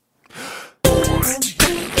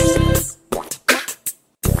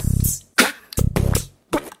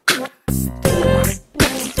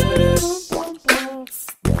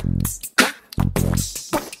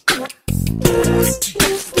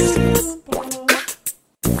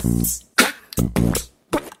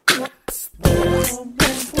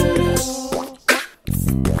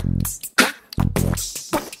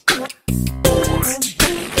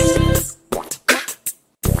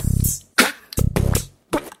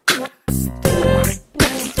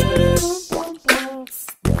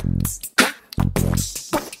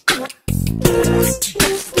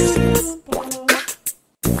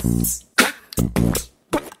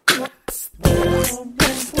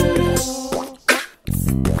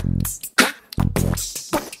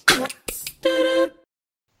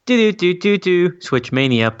Switch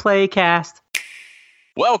Mania Playcast.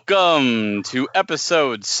 Welcome to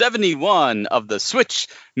episode 71 of the Switch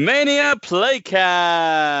Mania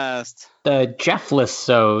Playcast. The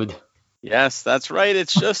Jeffless-sode. Yes, that's right.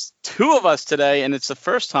 It's just two of us today, and it's the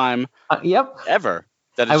first time ever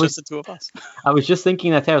that it's just the two of us. I was just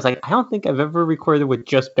thinking that today. I was like, I don't think I've ever recorded with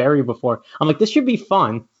just Barry before. I'm like, this should be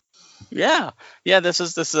fun. Yeah. This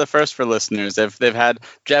is a first for listeners. They've had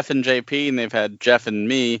Jeff and JP, and they've had Jeff and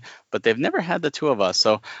me, but they've never had the two of us.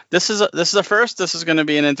 So this is a first. This is going to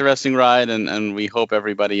be an interesting ride, and we hope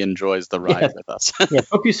everybody enjoys the ride with us.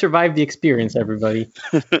 Hope you survive the experience, everybody.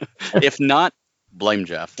 If not, blame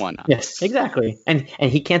Jeff. Why not? Yes, exactly. And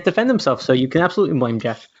he can't defend himself, so you can absolutely blame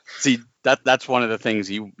Jeff. See, that's one of the things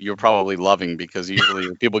you're probably loving, because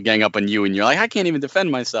usually people gang up on you, and you're like, I can't even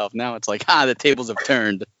defend myself. Now it's like, the tables have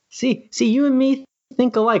turned. See, you and me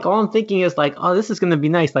think alike. All I'm thinking is like, oh, this is going to be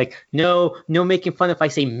nice. Like, no making fun if I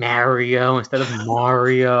say Mario instead of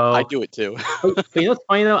Mario. I do it too. But you know what's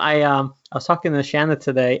funny though? I was talking to Shanna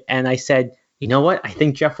today, and I said, you know what? I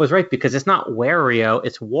think Jeff was right, because it's not Wario,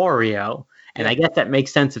 it's Wario. And I guess that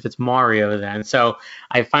makes sense if it's Mario then. So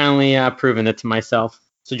I finally proven it to myself.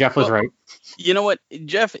 So Jeff was right. You know what?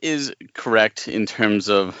 Jeff is correct in terms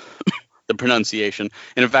of the pronunciation.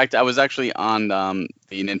 And in fact, I was actually on the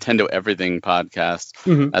Nintendo Everything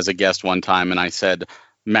podcast as a guest one time, and I said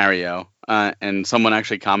Mario. And someone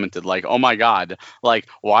actually commented like, oh my God, like,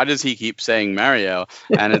 why does he keep saying Mario?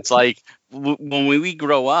 And it's like, when we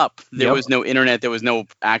grow up, there was no internet, there was no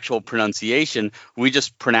actual pronunciation. We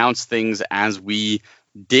just pronounced things as we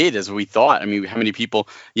did, as we thought. I mean, how many people,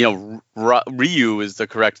 Ryu is the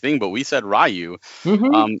correct thing, but we said Ryu.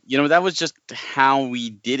 That was just how we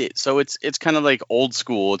did it. So it's kind of like old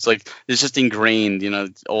school. It's like it's just ingrained,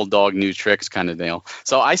 old dog, new tricks kind of deal.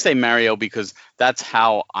 So I say Mario because that's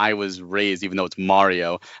how I was raised, even though it's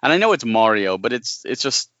Mario. And I know it's Mario, but it's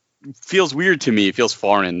just feels weird to me. It feels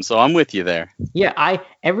foreign. So I'm with you there. Yeah,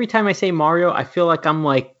 every time I say Mario, I feel like I'm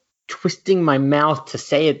like twisting my mouth to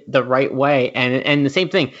say it the right way, and the same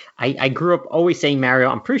thing. I grew up always saying Mario.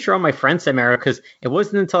 I'm pretty sure all my friends say Mario, because it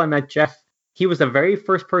wasn't until I met Jeff, he was the very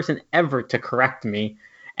first person ever to correct me.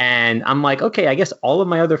 And I'm like, okay, I guess all of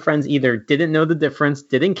my other friends either didn't know the difference,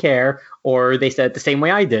 didn't care, or they said it the same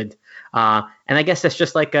way I did. And I guess that's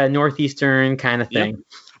just like a Northeastern kind of thing.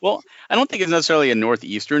 Yeah. Well, I don't think it's necessarily a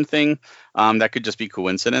Northeastern thing. That could just be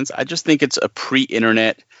coincidence. I just think it's a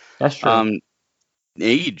pre-internet That's true.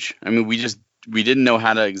 Age. I mean, we didn't know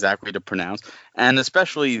how to exactly to pronounce, and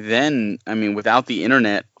especially then, I mean, without the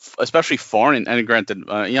internet, especially foreign, and granted,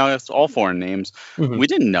 it's all foreign names. We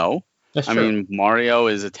didn't know. That's true. I mean, Mario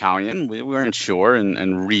is Italian. We weren't sure,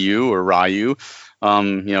 and Ryu or Ryu,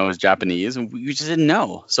 is Japanese, and we just didn't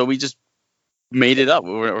know. So we just made it up.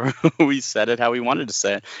 We said it how we wanted to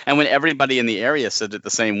say it, and when everybody in the area said it the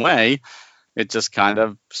same way, it just kind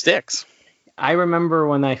of sticks. I remember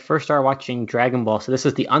when I first started watching Dragon Ball. So this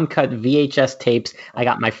is the uncut VHS tapes. I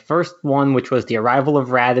got my first one, which was The Arrival of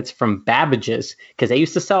Raditz from Babbage's, because they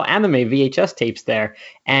used to sell anime VHS tapes there.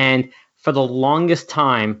 And for the longest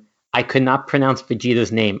time, I could not pronounce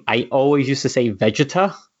Vegeta's name. I always used to say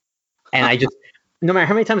Vegeta. And I just, no matter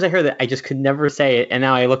how many times I heard it, I just could never say it. And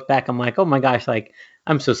now I look back, I'm like, oh my gosh, like,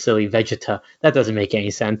 I'm so silly, Vegeta. That doesn't make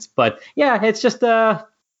any sense. But yeah, it's just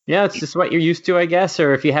it's just what you're used to, I guess.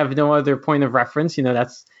 Or if you have no other point of reference,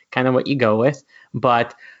 that's kind of what you go with.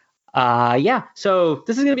 But so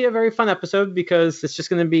this is going to be a very fun episode, because it's just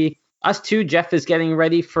going to be us two. Jeff is getting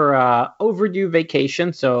ready for overdue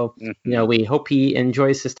vacation. So, we hope he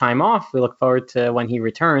enjoys his time off. We look forward to when he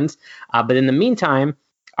returns. But in the meantime,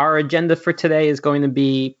 our agenda for today is going to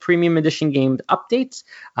be Premium Edition games updates.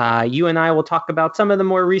 You and I will talk about some of the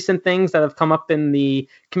more recent things that have come up in the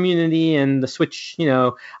community and the Switch,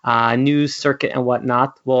 news circuit and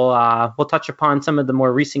whatnot. We'll touch upon some of the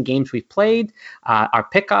more recent games we've played, our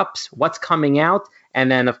pickups, what's coming out, and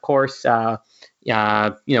then of course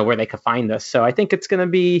where they could find us. So I think it's going to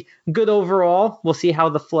be good overall. We'll see how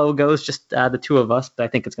the flow goes, just the two of us, but I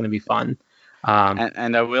think it's going to be fun.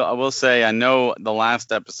 And I will say, I know the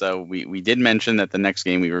last episode we did mention that the next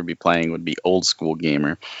game we would be playing would be Old School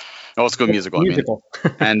Musical. And Old School Gamer.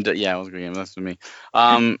 That's for me.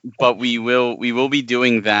 But we will be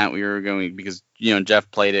doing that. We were going because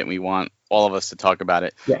Jeff played it, and we want all of us to talk about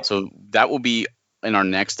it. Yeah. So that will be in our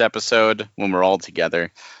next episode when we're all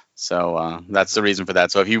together. So that's the reason for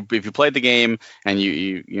that. So if you played the game and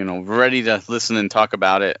you ready to listen and talk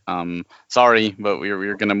about it, sorry, but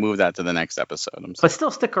we're going to move that to the next episode. But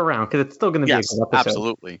still stick around because it's still going to be a good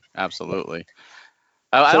episode. Absolutely.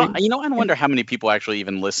 I wonder how many people actually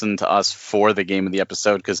even listen to us for the game of the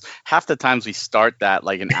episode, because half the times we start that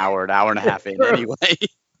like an hour and a half in anyway.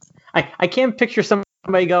 I can't picture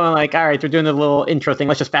somebody going like, all right, they're doing a little intro thing.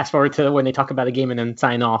 Let's just fast forward to when they talk about a game and then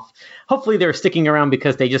sign off. Hopefully they're sticking around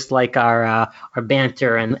because they just like our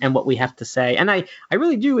banter and what we have to say. And I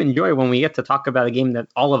really do enjoy when we get to talk about a game that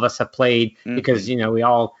all of us have played, because, we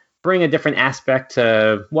all bring a different aspect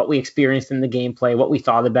to what we experienced in the gameplay, what we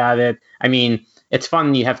thought about it. I mean, it's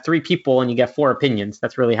fun. You have 3 people and you get 4 opinions.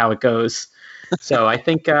 That's really how it goes. So I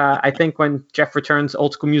think when Jeff returns,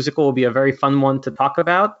 Old School Musical will be a very fun one to talk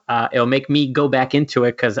about. It'll make me go back into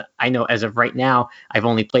it because I know as of right now, I've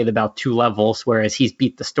only played about 2 levels, whereas he's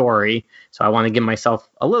beat the story. So I want to give myself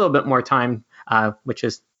a little bit more time, which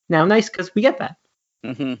is now nice because we get that.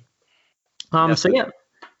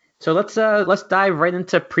 So let's dive right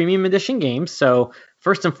into Premium Edition games. So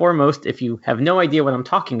first and foremost, if you have no idea what I'm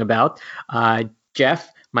talking about,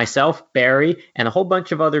 Jeff, myself, Barry, and a whole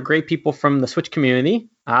bunch of other great people from the Switch community,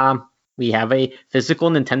 we have a physical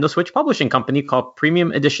Nintendo Switch publishing company called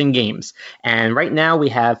Premium Edition Games. And right now we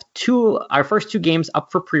have our first 2 games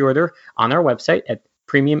up for pre-order on our website at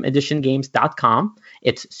premiumeditiongames.com.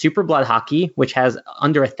 It's Super Blood Hockey, which has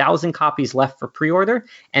under 1,000 copies left for pre-order.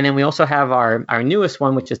 And then we also have our newest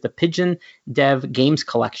one, which is the Pigeon Dev Games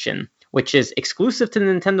Collection, which is exclusive to the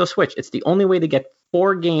Nintendo Switch. It's the only way to get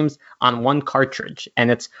 4 games on 1 cartridge.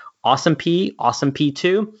 And it's Awesome P, Awesome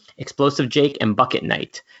P2, Explosive Jake, and Bucket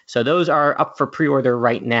Knight. So those are up for pre-order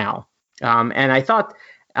right now. And I thought,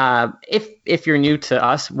 if you're new to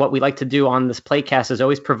us, what we like to do on this playcast is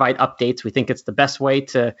always provide updates. We think it's the best way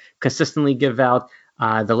to consistently give out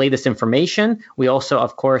the latest information. We also,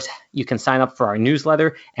 of course, you can sign up for our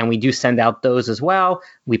newsletter, and we do send out those as well.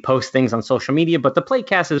 We post things on social media, but the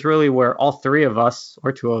playcast is really where all 3 of us,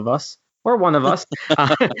 or 2 of us, or 1 of us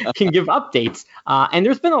can give updates. And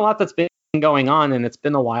there's been a lot that's been going on, and it's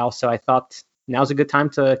been a while, so I thought now's a good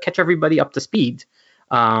time to catch everybody up to speed.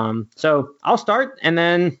 So I'll start, and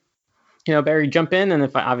then, Barry, jump in. And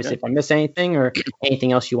if I miss anything or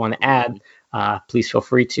anything else you want to add, please feel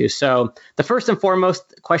free to. So the first and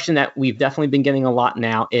foremost question that we've definitely been getting a lot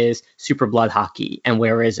now is Super Blood Hockey, and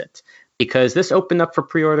where is it? Because this opened up for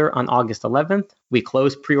pre-order on August 11th. We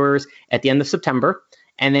closed pre-orders at the end of September,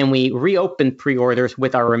 and then we reopened pre-orders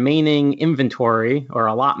with our remaining inventory or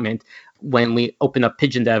allotment when we opened up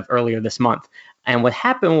Pigeon Dev earlier this month. And what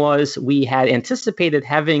happened was we had anticipated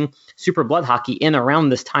having Super Blood Hockey in around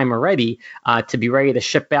this time already to be ready to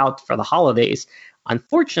ship out for the holidays.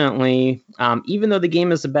 Unfortunately, even though the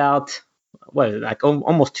game is about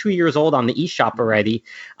almost 2 years old on the eShop already,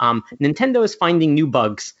 Nintendo is finding new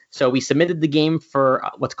bugs. So we submitted the game for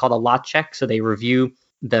what's called a lot check. So they review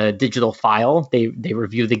the digital file, they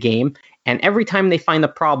review the game, and every time they find a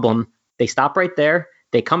problem, they stop right there.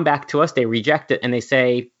 They come back to us, they reject it, and they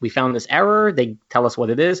say, we found this error. They tell us what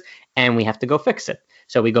it is, and we have to go fix it.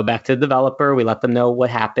 So we go back to the developer, we let them know what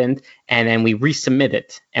happened, and then we resubmit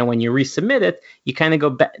it. And when you resubmit it, you kind of go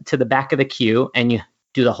back to the back of the queue, and you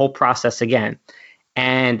do the whole process again.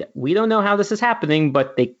 And we don't know how this is happening,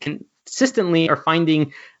 but they consistently are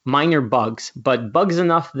finding minor bugs, but bugs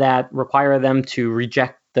enough that require them to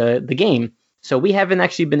reject the game. So we haven't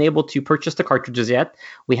actually been able to purchase the cartridges yet.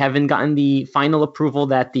 We haven't gotten the final approval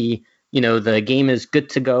that the game is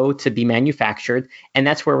good to go to be manufactured. And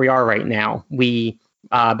that's where we are right now. We,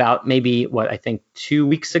 about maybe, 2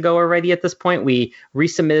 weeks ago already at this point, we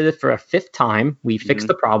resubmitted it for a 5th time. We fixed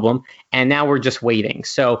the problem, and now we're just waiting.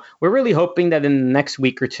 So we're really hoping that in the next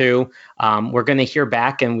week or 2, we're going to hear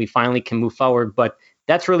back and we finally can move forward. But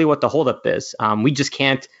that's really what the holdup is. We just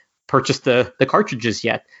can't purchase the cartridges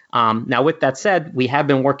yet. Now, with that said, we have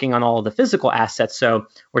been working on all of the physical assets. So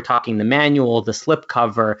we're talking the manual, the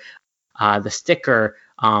slipcover, the sticker,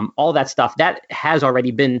 all that stuff that has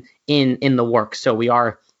already been in the works. So we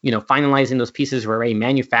are, finalizing those pieces. We're already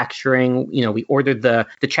manufacturing. We ordered the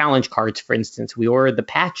challenge cards, for instance. We ordered the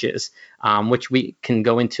patches, which we can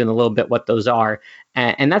go into in a little bit what those are.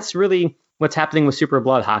 And that's really what's happening with Super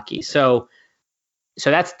Blood Hockey. So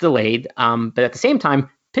that's delayed. But at the same time,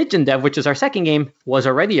 Pigeon Dev, which is our second game, was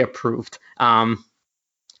already approved.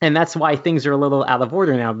 And that's why things are a little out of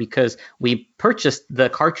order now, because we purchased the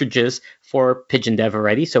cartridges for Pigeon Dev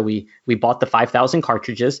already. So we bought the 5,000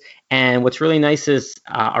 cartridges. And what's really nice is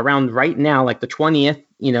around right now, like the 20th,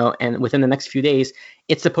 and within the next few days,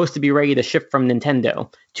 it's supposed to be ready to ship from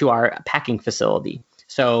Nintendo to our packing facility.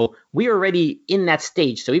 So we are already in that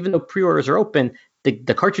stage. So even though pre-orders are open,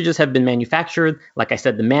 the cartridges have been manufactured. Like I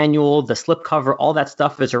said, the manual, the slipcover, all that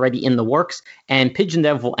stuff is already in the works. And Pigeon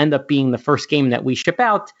Dev will end up being the first game that we ship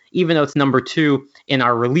out, even though it's number 2 in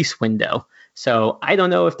our release window. So I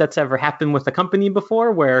don't know if that's ever happened with a company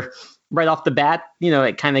before, where right off the bat,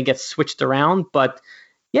 it kind of gets switched around. But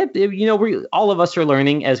yeah, we all of us are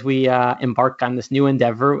learning as we embark on this new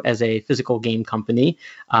endeavor as a physical game company.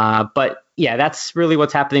 But yeah, that's really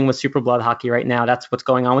what's happening with Super Blood Hockey right now. That's what's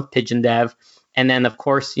going on with Pigeon Dev. And then, of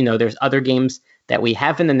course, there's other games that we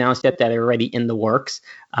haven't announced yet that are already in the works.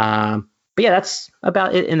 But yeah, that's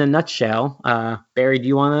about it in a nutshell. Barry, do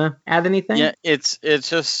you want to add anything? Yeah, it's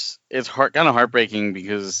kind of heartbreaking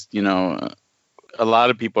because, a lot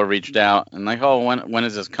of people reached out and like, oh, when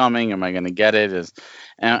is this coming? Am I going to get it?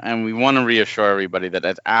 And we want to reassure everybody that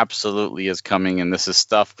it absolutely is coming, and this is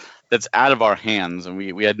stuff that's out of our hands. And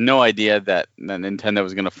we had no idea that Nintendo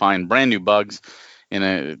was going to find brand new bugs in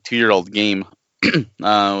a 2-year-old game.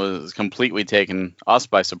 Was completely taken us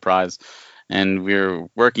by surprise, and we're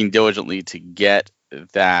working diligently to get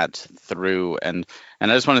that through. And I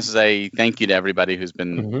just want to say thank you to everybody who's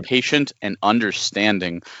been patient and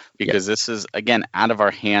understanding, because this is, again, out of our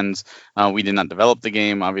hands. We did not develop the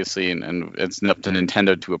game, obviously, and it's up to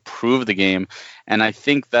Nintendo to approve the game. And I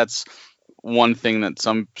think that's one thing that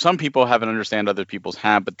some people haven't understand, other people's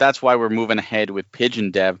have, but that's why we're moving ahead with Pigeon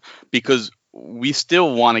Dev, because we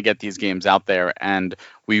still want to get these games out there, and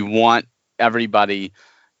we want everybody,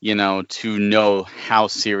 to know how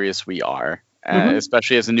serious we are.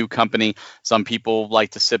 Especially as a new company, some people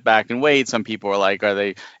like to sit back and wait. Some people are like,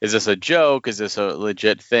 is this a joke? Is this a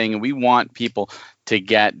legit thing? And we want people to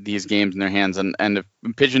get these games in their hands. And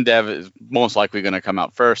Pigeon Dev is most likely going to come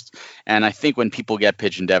out first. And I think when people get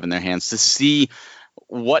Pigeon Dev in their hands, to see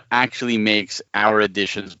what actually makes our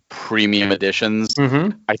editions premium editions,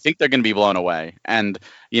 I think they're going to be blown away. And,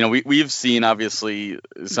 we've seen, obviously,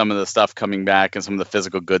 some of the stuff coming back and some of the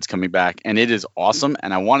physical goods coming back, and it is awesome.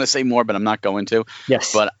 And I want to say more, but I'm not going to.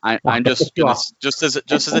 Yes. But I'm just going to, just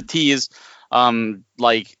as a tease,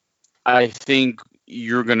 I think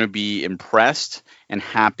you're going to be impressed and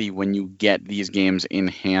happy when you get these games in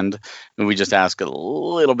hand. And we just ask a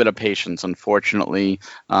little bit of patience, unfortunately,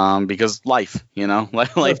 because life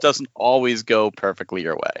doesn't always go perfectly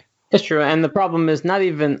your way. It's true. And the problem is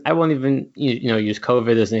I won't even use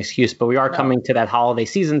COVID as an excuse, but we are coming to that holiday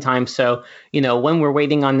season time. So, when we're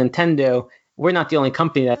waiting on Nintendo, we're not the only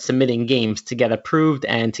company that's submitting games to get approved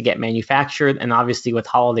and to get manufactured. And obviously with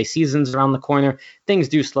holiday seasons around the corner, things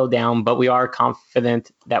do slow down, but we are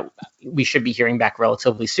confident that we should be hearing back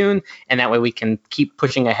relatively soon. And that way we can keep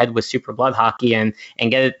pushing ahead with Super Blood Hockey and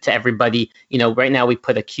get it to everybody. Right now we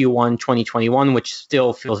put a Q1 2021, which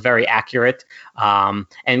still feels very accurate. And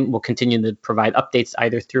we'll continue to provide updates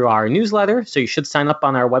either through our newsletter. So you should sign up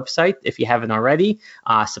on our website if you haven't already.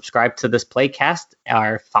 Subscribe to this playcast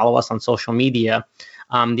or follow us on social media.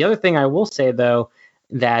 The other thing I will say, though,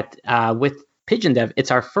 that with Pigeon Dev,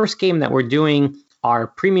 it's our first game that we're doing our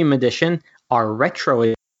premium edition, our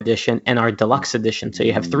retro edition, and our deluxe edition. So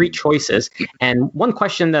you have 3 choices. And one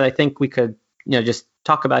question that I think we could just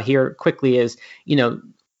talk about here quickly is,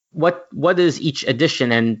 what is each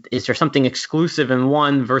edition, and is there something exclusive in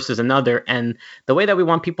one versus another? And the way that we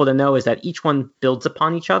want people to know is that each one builds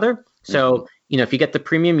upon each other. So, if you get the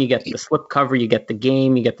premium, you get the slipcover, you get the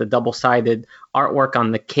game, you get the double-sided artwork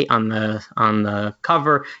on the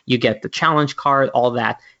cover, you get the challenge card, all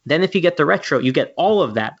that. Then if you get the retro, you get all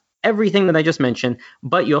of that, everything that I just mentioned,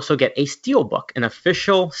 but you also get a steelbook, an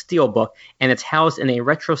official steelbook, and it's housed in a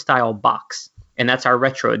retro-style box, and that's our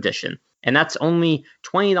retro edition. And that's only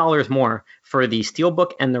 $20 more for the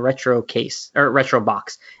steelbook and the retro case or retro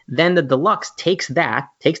box. Then the deluxe takes that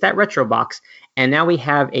retro box, and now we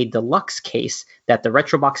have a deluxe case that the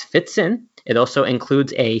retro box fits in. It also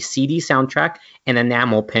includes a CD soundtrack and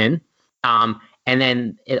enamel pin. And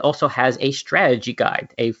then it also has a strategy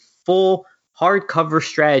guide, a full hardcover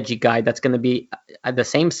strategy guide that's going to be the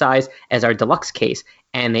same size as our deluxe case.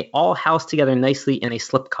 And they all house together nicely in a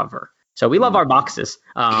slipcover. So we love our boxes.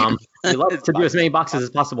 We love to do as many boxes as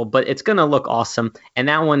possible, but it's going to look awesome. And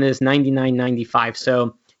that one is $99.95.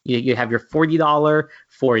 So you have your $40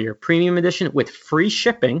 for your premium edition with free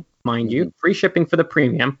shipping. mind you, free shipping for the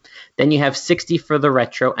premium. Then you have 60 for the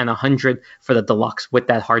retro and 100 for the deluxe with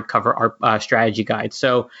that hardcover strategy guide.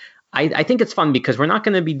 So I think it's fun because we're not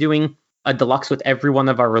going to be doing a deluxe with every one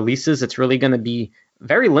of our releases. It's really going to be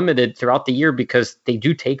very limited throughout the year because they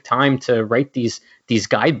do take time to write these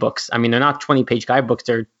guidebooks. I mean, they're not 20-page guidebooks.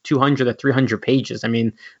 They're 200 to 300 pages. I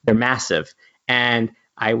mean, they're massive. And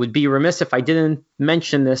I would be remiss if I didn't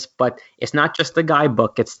mention this, but it's not just the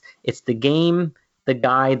guidebook. It's the game, the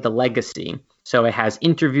guide, the legacy. So it has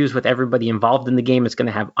interviews with everybody involved in the game. It's going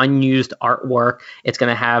to have unused artwork. It's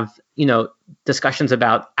going to have, discussions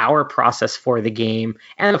about our process for the game.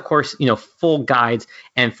 And of course, full guides.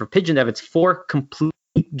 And for Pigeon Dev, it's 4 complete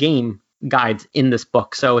game guides in this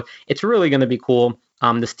book. So it's really going to be cool.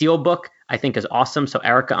 The Steel book, I think, is awesome. So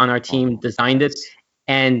Erica on our team designed it.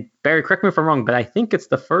 And Barry, correct me if I'm wrong, but I think it's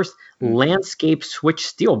the first landscape Switch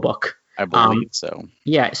Steel book. I believe so.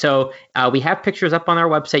 Yeah. So we have pictures up on our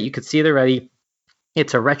website. You could see it already.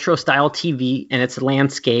 It's a retro style TV and it's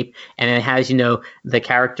landscape, and it has, the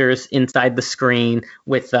characters inside the screen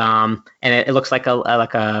with and it looks like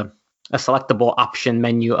a selectable option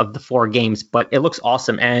menu of the 4 games, but it looks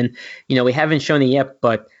awesome. And, we haven't shown it yet,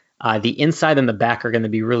 but the inside and the back are going to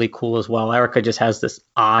be really cool as well. Erica just has this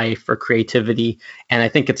eye for creativity, and I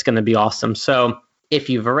think it's going to be awesome. So if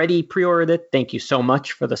you've already pre-ordered it, thank you so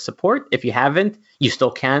much for the support. If you haven't, you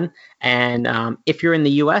still can. And if you're in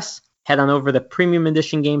the US, head on over to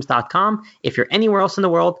premiumeditiongames.com. If you're anywhere else in the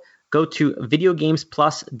world, go to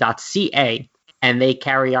videogamesplus.ca, and they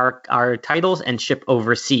carry our titles and ship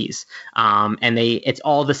overseas. And it's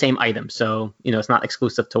all the same item. So, it's not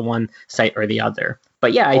exclusive to one site or the other.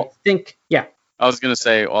 But yeah, I think. I was going to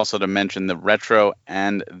say also to mention the retro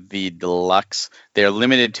and the deluxe. They're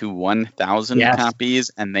limited to 1,000 copies,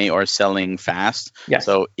 and they are selling fast. Yes.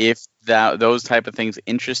 So if those type of things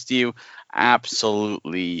interest you,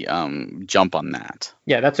 absolutely jump on that.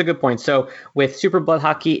 Yeah, that's a good point. So with Super Blood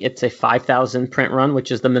Hockey, it's a 5,000 print run,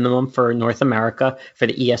 which is the minimum for North America for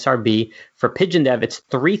the ESRB. For Pigeon Dev, it's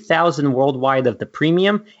 3,000 worldwide of the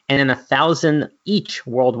premium and then 1,000 each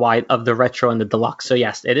worldwide of the retro and the deluxe. So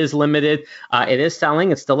yes, it is limited. It is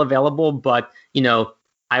selling. It's still available, but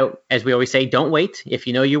as we always say, don't wait. If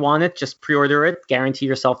you know you want it, just pre-order it. Guarantee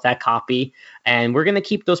yourself that copy. And we're going to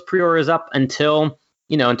keep those pre-orders up until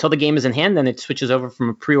the game is in hand, then it switches over from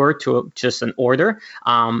a pre-order to just an order.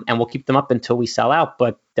 And we'll keep them up until we sell out.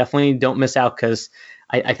 But definitely don't miss out because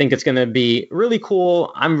I think it's going to be really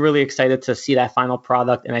cool. I'm really excited to see that final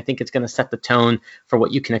product. And I think it's going to set the tone for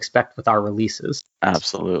what you can expect with our releases.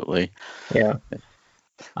 Absolutely. Yeah.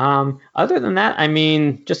 Other than that, I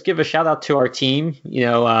mean, just give a shout out to our team.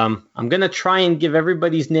 I'm going to try and give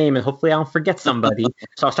everybody's name and hopefully I don't forget somebody.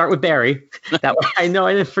 So I'll start with Barry. That way I know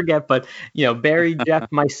I didn't forget, but Barry, Jeff,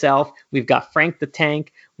 myself, we've got Frank the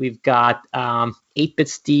Tank. We've got 8-Bit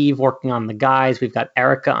Steve working on the guides. We've got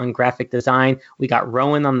Erica on graphic design. We got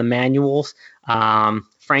Rowan on the manuals.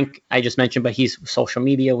 Frank, I just mentioned, but he's social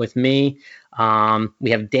media with me.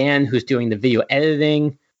 We have Dan who's doing the video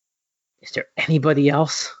editing. Is there anybody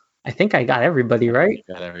else? I think I got everybody, right?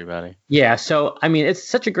 You got everybody. Yeah. So, I mean, it's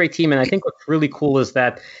such a great team. And I think what's really cool is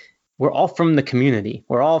that we're all from the community.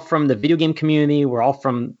 We're all from the video game community. We're all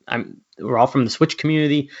from the Switch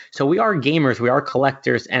community. So we are gamers. We are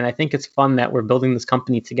collectors. And I think it's fun that we're building this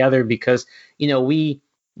company together because, we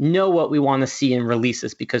know what we want to see in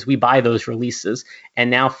releases because we buy those releases.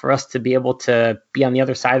 And now for us to be able to be on the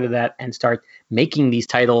other side of that and start making these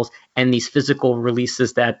titles and these physical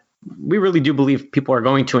releases that we really do believe people are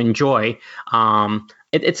going to enjoy.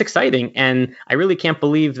 It's exciting. And I really can't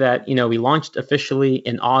believe that, we launched officially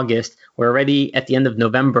in August. We're already at the end of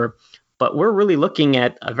November, but we're really looking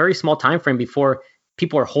at a very small time frame before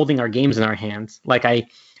people are holding our games in our hands. Like I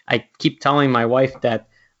keep telling my wife that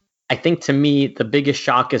I think to me, the biggest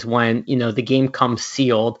shock is when, the game comes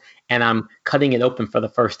sealed and I'm cutting it open for the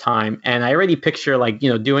first time. And I already picture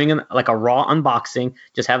doing a raw unboxing,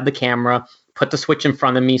 just have the camera, put the Switch in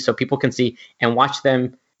front of me so people can see and watch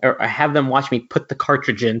them or have them watch me put the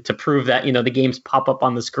cartridge in to prove that, the games pop up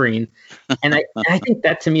on the screen. And I think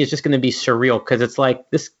that to me is just going to be surreal because it's like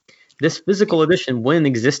this physical edition wouldn't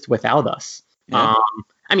exist without us. Yeah.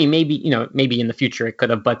 I mean, maybe in the future it could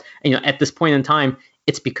have, but at this point in time,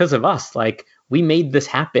 it's because of us. Like we made this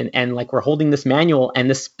happen and like we're holding this manual and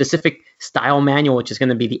this specific style manual, which is going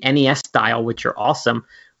to be the NES style, which are awesome.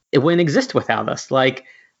 It wouldn't exist without us. Like,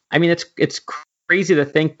 I mean, it's crazy to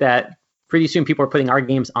think that pretty soon people are putting our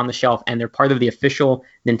games on the shelf and they're part of the official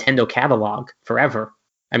Nintendo catalog forever.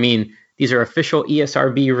 I mean, these are official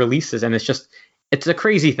ESRB releases and it's a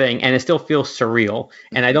crazy thing, and it still feels surreal.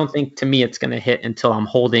 And I don't think, to me, it's going to hit until I'm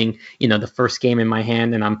holding, the first game in my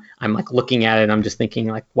hand, and I'm like looking at it, and I'm just thinking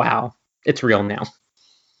like, wow, it's real now.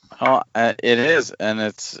 Oh, it is, and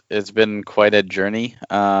it's been quite a journey.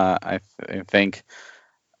 I think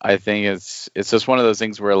it's just one of those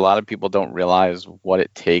things where a lot of people don't realize what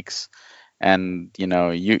it takes, and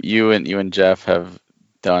you and Jeff have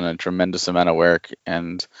done a tremendous amount of work,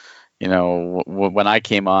 and when I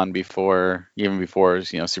came on before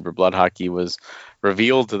Super Blood Hockey was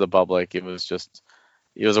revealed to the public, it was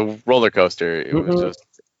a roller coaster. It was just,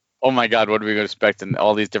 oh my God, what do we expect? And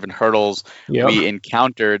all these different hurdles we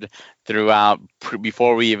encountered throughout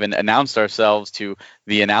before we even announced ourselves, to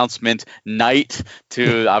the announcement night,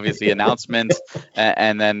 to obviously announcement,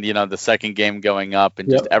 and then the second game going up, and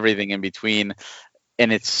just everything in between.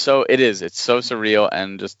 And it's so surreal,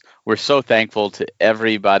 and just we're so thankful to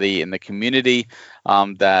everybody in the community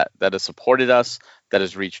that has supported us, that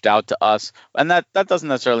has reached out to us. And that doesn't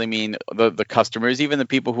necessarily mean the customers, even the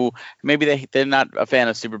people who maybe they're not a fan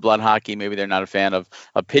of Super Blood Hockey, maybe they're not a fan of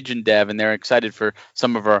Pigeon Dev, and they're excited for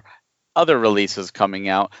some of our other releases coming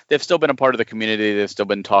out. They've still been a part of the community. They've still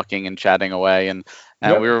been talking and chatting away, and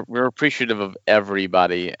we're appreciative of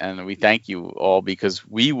everybody, and we thank you all, because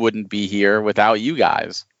we wouldn't be here without you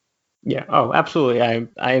guys. Yeah. Oh, absolutely.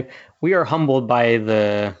 We are humbled by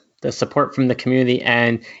the support from the community,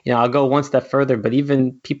 and I'll go one step further, but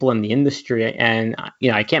even people in the industry, and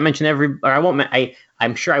I can't mention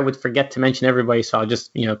I'm sure I would forget to mention everybody, so I'll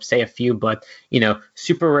just say a few. But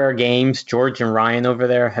Super Rare Games, George and Ryan over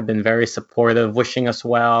there have been very supportive, wishing us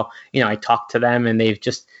well. I talked to them, and they've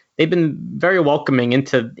been very welcoming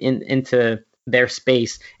into their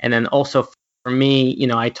space. And then also for me,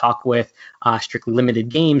 I talk with Strictly Limited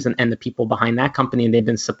Games and the people behind that company, and they've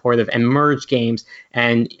been supportive, and Merge Games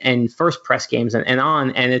and First Press Games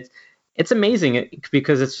and it's amazing,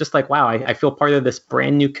 because it's just like, wow, I feel part of this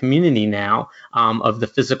brand new community now of the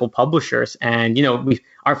physical publishers. And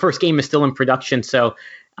our first game is still in production, so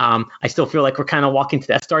I still feel like we're kind of walking to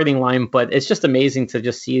that starting line. But it's just amazing to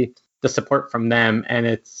just see the support from them, and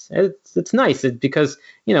it's nice, because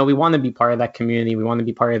we want to be part of that community. We want to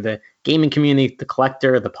be part of the gaming community, the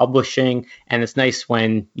collector, the publishing, and it's nice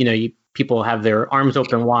when people have their arms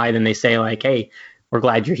open wide and they say like, hey, we're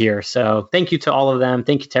glad you're here. So thank you to all of them.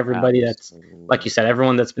 Thank you to everybody that's, like you said,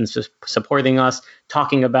 everyone that's been supporting us,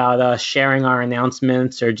 talking about us, sharing our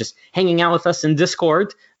announcements, or just hanging out with us in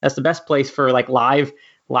Discord. That's the best place for like live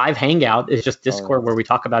hangout, is just Discord, where we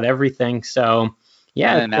talk about everything. So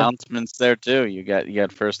yeah, and announcements there too. You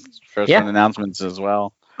got first one announcements as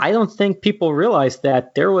well. I don't think people realize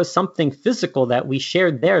that there was something physical that we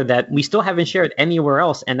shared there that we still haven't shared anywhere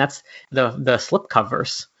else, and that's the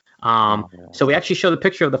slipcovers. So we actually showed a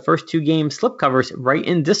picture of the first two game slipcovers right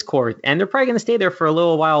in Discord, and they're probably going to stay there for a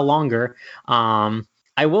little while longer. I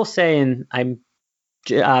will say, and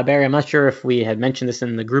Barry, I'm not sure if we had mentioned this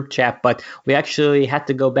in the group chat, but we actually had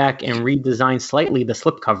to go back and redesign slightly the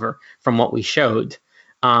slipcover from what we showed.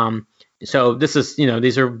 So this is,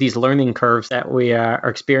 these learning curves that we are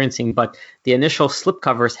experiencing, but the initial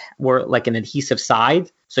slipcovers were like an adhesive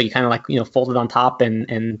side. So you kind of like, fold it on top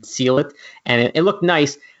and seal it, and it looked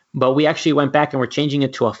nice. But we actually went back and we're changing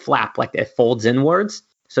it to a flap, like it folds inwards.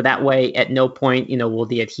 So that way, at no point, will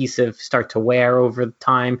the adhesive start to wear over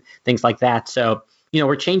time, things like that. So,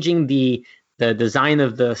 we're changing the design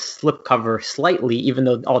of the slipcover slightly, even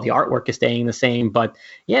though all the artwork is staying the same. But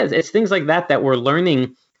yeah, it's things like that we're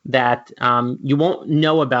learning that you won't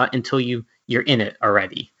know about until you're in it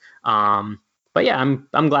already. But yeah,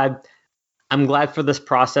 I'm glad. I'm glad for this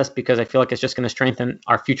process, because I feel like it's just going to strengthen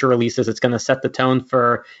our future releases. It's going to set the tone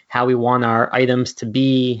for how we want our items to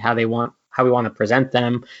be, how we want to present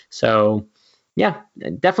them. So yeah,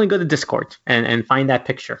 definitely go to Discord and find that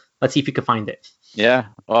picture. Let's see if you can find it. Yeah.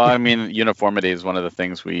 Well, I mean, uniformity is one of the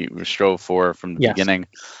things we strove for from the beginning.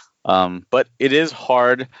 But it is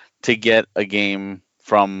hard to get a game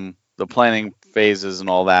from the planning phases and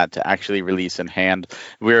all that to actually release in hand.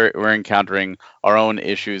 We're encountering our own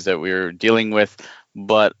issues that we're dealing with,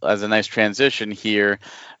 but as a nice transition here,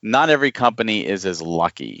 not every company is as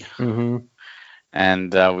lucky.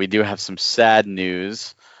 And we do have some sad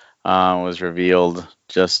news. Was revealed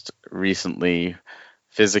just recently.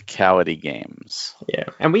 Physicality Games. Yeah,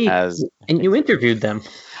 and you interviewed them.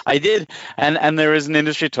 I did, and there is an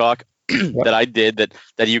industry talk that I did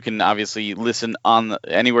that you can obviously listen on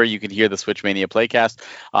anywhere you can hear the Switchmania Playcast.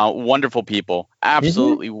 Wonderful people,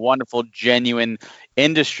 absolutely wonderful, genuine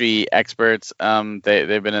industry experts. They've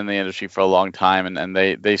been in the industry for a long time, and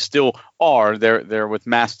they still are. They're with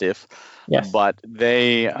Mastiff, but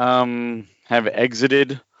they have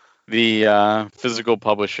exited the physical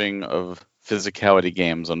publishing of Physicality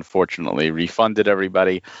Games, unfortunately, refunded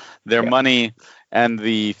everybody their money, and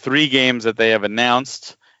the 3 games that they have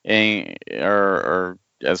announced are,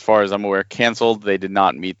 as far as I'm aware, canceled. They did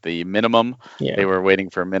not meet the minimum. Yeah. They were waiting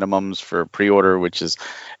for minimums for pre-order, which is,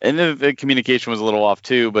 and the communication was a little off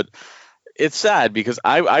too, but it's sad because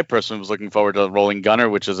I personally was looking forward to Rolling Gunner,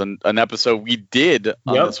 which is an episode we did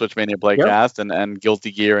on the Switchmania Playcast and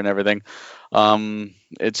Guilty Gear and everything.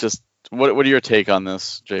 It's just, what are your take on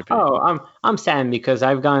this, JP? Oh, I'm sad because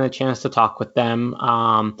I've gotten a chance to talk with them,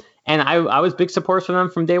 and I was big supporters for them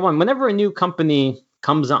from day one. Whenever a new company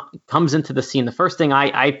comes into the scene, the first thing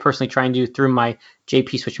I personally try and do through my JP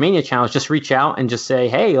Switchmania channel is just reach out and just say,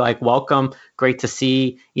 hey, like, welcome, great to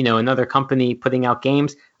see another company putting out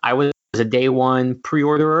games. I was a day one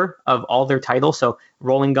pre-orderer of all their titles, so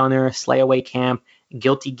Rolling Gunner, Slayaway Camp,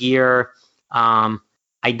 Guilty Gear.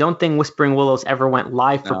 I don't think Whispering Willows ever went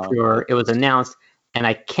live for pre-order. It was announced, and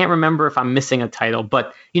I can't remember if I'm missing a title,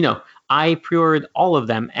 but I pre-ordered all of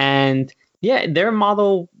them, and yeah, their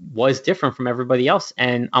model was different from everybody else.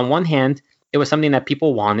 And on one hand, it was something that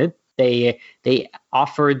people wanted. They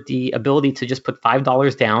offered the ability to just put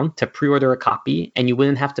 $5 down to pre-order a copy, and you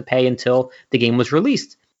wouldn't have to pay until the game was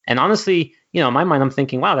released. And honestly, in my mind, I'm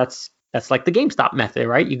thinking, wow, that's like the GameStop method,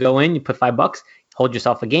 right? You go in, you put $5, hold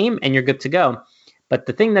yourself a game, and you're good to go. But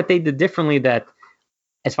the thing that they did differently that,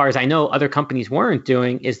 as far as I know, other companies weren't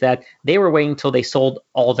doing is that they were waiting until they sold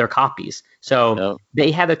all their copies. So they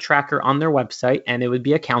had a tracker on their website, and it would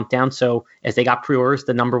be a countdown. So as they got pre-orders,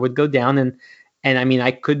 the number would go down. And I mean,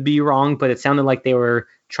 I could be wrong, but it sounded like they were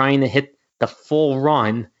trying to hit the full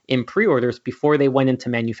run in pre-orders before they went into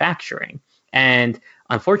manufacturing. And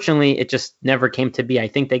unfortunately, it just never came to be. I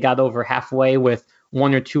think they got over halfway with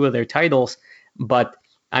 1 or 2 of their titles, but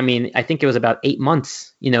I mean, I think it was about 8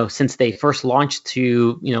 months, since they first launched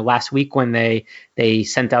to, last week when they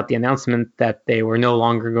sent out the announcement that they were no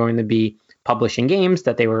longer going to be publishing games,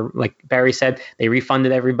 that they were, like Barry said, they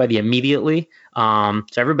refunded everybody immediately. So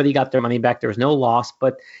everybody got their money back. There was no loss,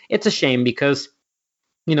 but it's a shame because,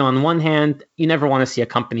 on one hand, you never want to see a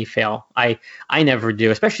company fail. I never do,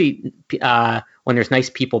 especially when there's nice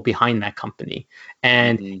people behind that company.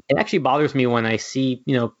 And it actually bothers me when I see,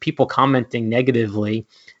 people commenting negatively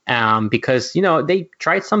because, they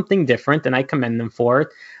tried something different and I commend them for it.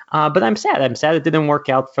 But I'm sad. I'm sad it didn't work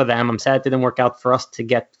out for them. I'm sad it didn't work out for us to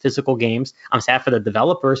get physical games. I'm sad for the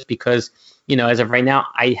developers because, as of right now,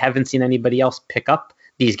 I haven't seen anybody else pick up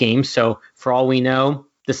these games. So for all we know,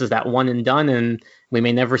 this is that one and done, and we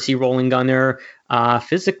may never see Rolling Gunner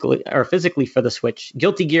physically for the Switch.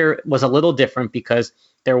 Guilty Gear was a little different because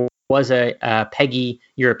there was a PEGI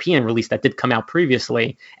European release that did come out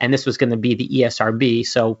previously, and this was going to be the ESRB,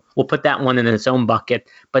 so we'll put that one in its own bucket.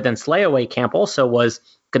 But then Slayaway Camp also was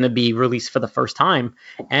going to be released for the first time,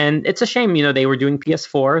 and it's a shame. They were doing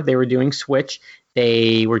PS4, they were doing Switch,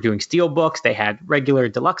 they were doing steelbooks, they had regular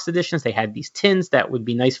deluxe editions, they had these tins that would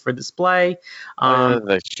be nice for display.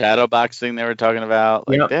 The shadow boxing they were talking about,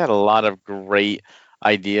 they had a lot of great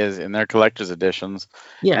ideas in their collector's editions.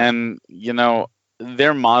 Yeah. And,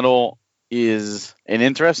 their model is an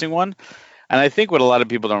interesting one. And I think what a lot of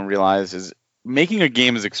people don't realize is making a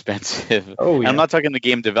game is expensive. Oh, yeah. I'm not talking the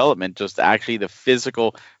game development, just actually the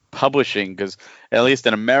physical publishing, because at least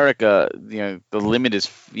in America, the limit is,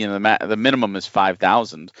 the minimum is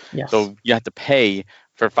 5,000. Yes. So you have to pay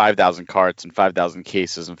for 5,000 carts and 5,000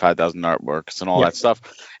 cases and 5,000 artworks and all that stuff.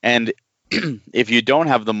 And if you don't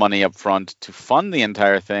have the money up front to fund the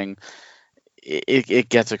entire thing, it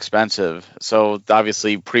gets expensive. So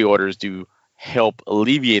obviously pre-orders do help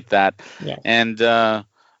alleviate that. Yes. And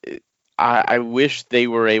I wish they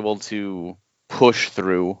were able to push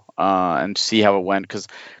through and see how it went, because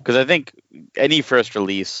I think any first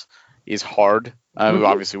release is hard.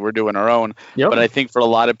 Obviously, we're doing our own, but I think for a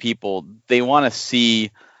lot of people, they want to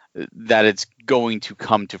see that it's going to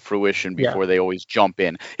come to fruition before they always jump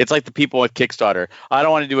in. It's like the people at Kickstarter. I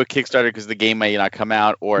don't want to do a Kickstarter because the game may not come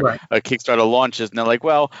out, or a Kickstarter launches, and they're like,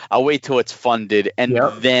 well, I'll wait till it's funded, and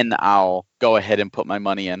then I'll go ahead and put my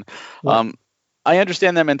money in. I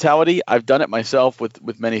understand that mentality. I've done it myself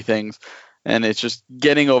with many things. And it's just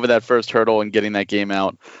getting over that first hurdle and getting that game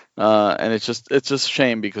out. And it's just a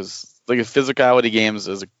shame because Physicality Games,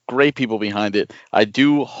 there's great people behind it. I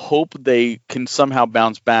do hope they can somehow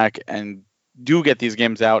bounce back and do get these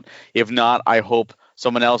games out. If not, I hope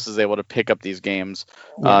someone else is able to pick up these games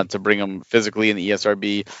to bring them physically in the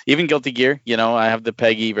ESRB. Even Guilty Gear, I have the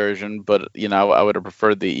PEGI version, but I would have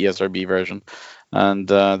preferred the ESRB version. And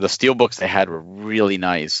the steelbooks they had were really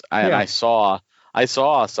nice. I saw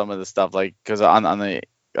some of the stuff, because on the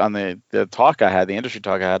the talk I had, the industry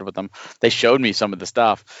talk I had with them, they showed me some of the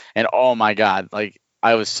stuff, and oh my god, like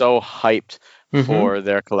I was so hyped for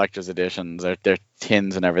their collector's editions, their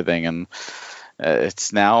tins and everything, and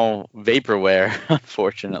it's now vaporware,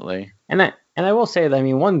 unfortunately. And I will say that, I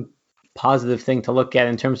mean, one positive thing to look at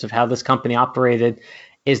in terms of how this company operated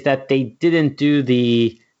is that they didn't do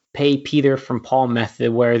the pay Peter from Paul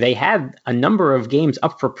method, where they had a number of games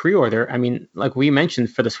up for pre-order. I mean, like we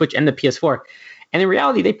mentioned, for the Switch and the PS4. And in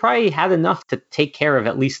reality, they probably had enough to take care of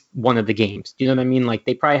at least one of the games. Do you know what I mean? Like,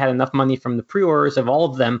 they probably had enough money from the pre-orders of all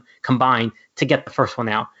of them combined to get the first one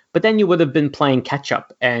out. But then you would have been playing catch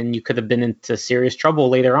up, and you could have been into serious trouble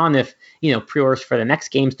later on if, pre-orders for the next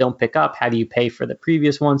games don't pick up. How do you pay for the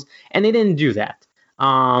previous ones? And they didn't do that.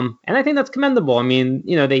 And I think that's commendable. I mean,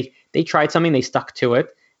 they tried something, they stuck to it.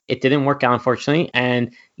 It didn't work out, unfortunately.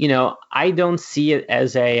 And, I don't see it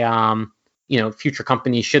as a, future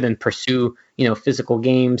companies shouldn't pursue, physical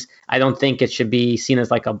games. I don't think it should be seen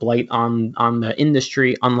as like a blight on the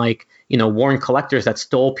industry, unlike, Warren Collectors that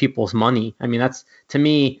stole people's money. I mean, that's, to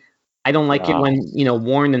me, I don't like it when,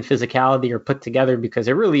 Warren and Physicality are put together, because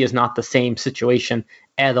it really is not the same situation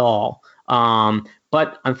at all.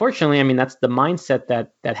 But unfortunately, I mean, that's the mindset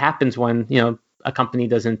that happens when, a company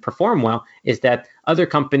doesn't perform well, is that other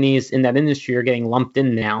companies in that industry are getting lumped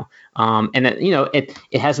in now. And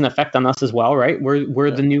it has an effect on us as well, right?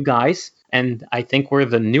 We're the new guys, and I think we're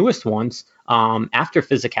the newest ones after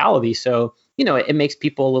Physicality. So, it makes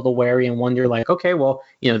people a little wary and wonder, like, okay, well,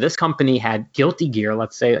 this company had Guilty Gear,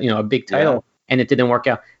 let's say, a big title, and it didn't work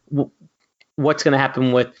out. What's going to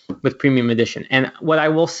happen with Premium Edition? And what I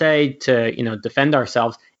will say to, defend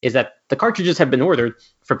ourselves is that the cartridges have been ordered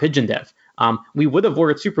for Pigeon Dev. We would have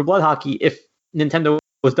ordered Super Blood Hockey if Nintendo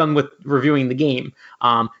was done with reviewing the game.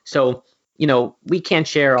 So, we can't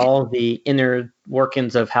share all the inner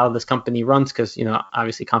workings of how this company runs, because,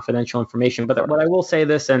 obviously confidential information. But what I will say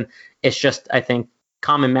this, and it's just, I think,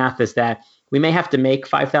 common math, is that we may have to make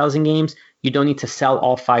 5,000 games. You don't need to sell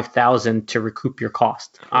all 5,000 to recoup your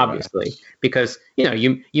cost, obviously, because,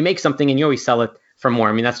 you make something and you always sell it for more.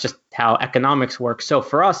 I mean, that's just how economics works. So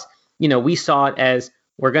for us, we saw it as,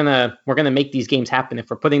 we're gonna make these games happen. If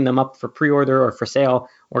we're putting them up for pre-order or for sale,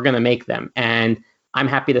 we're gonna make them. And I'm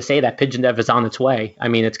happy to say that Pigeon Dev is on its way. I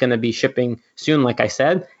mean, it's going to be shipping soon, like I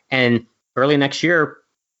said, and early next year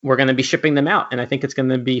we're going to be shipping them out. And I think it's going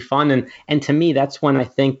to be fun. And to me, that's when I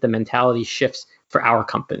think the mentality shifts for our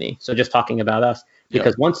company. So just talking about us,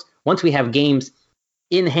 because once we have games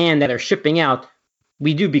in hand that are shipping out,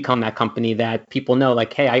 we do become that company that people know,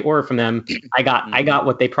 like, hey, I ordered from them. I got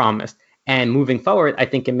what they promised. And moving forward, I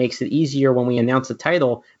think it makes it easier when we announce a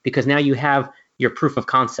title, because now you have your proof of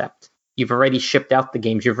concept. You've already shipped out the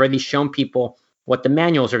games. You've already shown people what the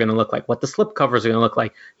manuals are going to look like, what the slip covers are going to look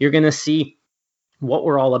like. You're going to see what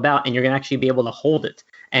we're all about, and you're going to actually be able to hold it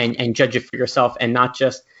and judge it for yourself, and not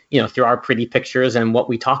just, through our pretty pictures and what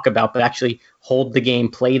we talk about, but actually hold the game,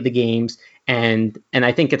 play the games. And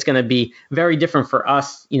I think it's going to be very different for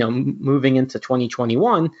us, moving into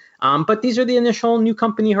 2021. But these are the initial new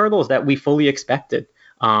company hurdles that we fully expected.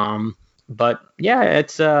 But yeah,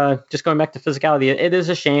 it's just going back to Physicality. It is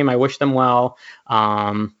a shame. I wish them well.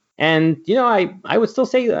 And, I would still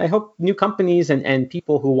say I hope new companies and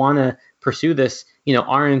people who want to pursue this,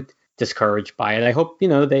 aren't discouraged by it. I hope,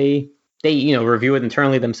 they review it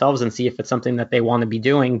internally themselves and see if it's something that they want to be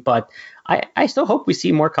doing. But I still hope we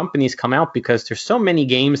see more companies come out, because there's so many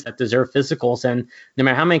games that deserve physicals. And no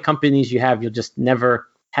matter how many companies you have, you'll just never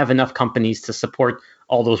have enough companies to support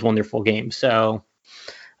all those wonderful games. So,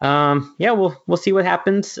 we'll see what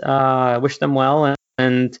happens. I wish them well.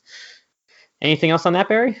 And anything else on that,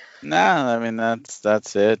 Barry? No, I mean,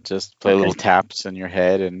 that's it. Just play little taps in your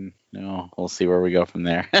head, and we'll see where we go from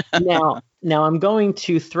there. Now I'm going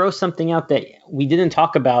to throw something out that we didn't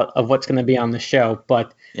talk about of what's going to be on the show,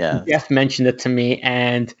 but Jeff mentioned it to me,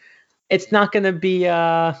 and it's not going to be.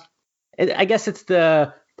 I guess it's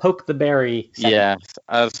the poke the berry segment.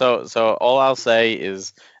 Yeah. So all I'll say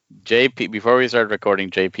is, JP, before we started recording,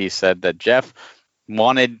 JP said that Jeff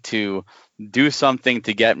wanted to do something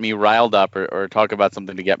to get me riled up, or talk about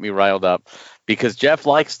something to get me riled up, because Jeff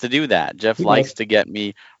likes to do that. Jeff likes to get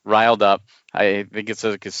me riled up. I think it's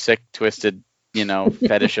like a sick, twisted,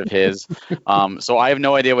 fetish of his. So I have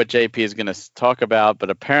no idea what JP is going to talk about, but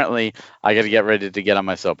apparently I got to get ready to get on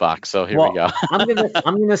my soapbox. So here we go.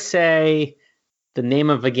 I'm gonna say the name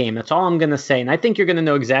of a game. That's all I'm going to say. And I think you're going to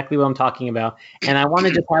know exactly what I'm talking about. And I want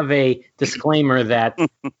to just have a disclaimer that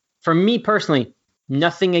for me personally,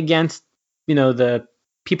 nothing against, the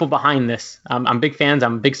people behind this. I'm big fans.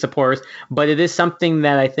 I'm big supporters, but it is something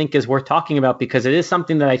that I think is worth talking about because it is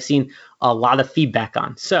something that I've seen a lot of feedback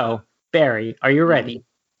on. So, Barry, are you ready?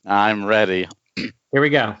 I'm ready. Here we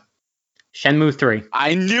go. Shenmue 3.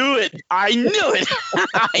 I knew it. I knew it.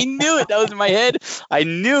 I knew it. That was in my head. I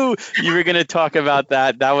knew you were going to talk about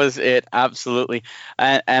that. That was it. Absolutely.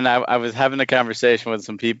 And I was having a conversation with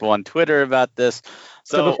some people on Twitter about this.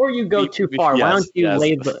 So before you go too far, why don't you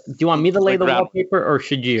lay the? Do you want me to lay the wallpaper, or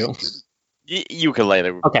should you? You can lay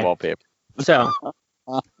the wallpaper. So,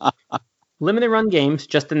 Limited Run Games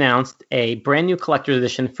just announced a brand new collector's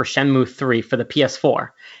edition for Shenmue 3 for the PS4,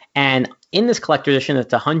 and in this collector's edition,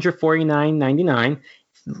 it's $149.99,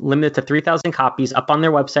 limited to 3,000 copies, up on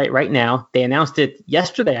their website right now. They announced it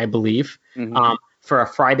yesterday, I believe, for a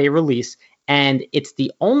Friday release. And it's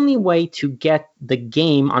the only way to get the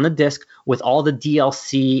game on a disc with all the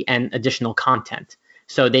DLC and additional content.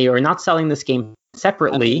 So they are not selling this game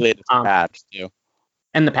separately. And the latest patch too.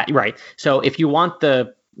 And the patch, right? So if you want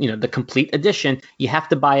the complete edition, you have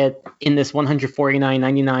to buy it in this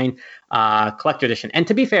 $149.99 collector edition. And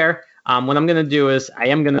to be fair, what I'm going to do is I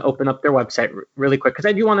am going to open up their website really quick because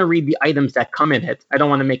I do want to read the items that come in it. I don't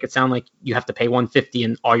want to make it sound like you have to pay $150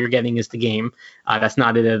 and all you're getting is the game. That's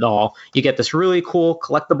not it at all. You get this really cool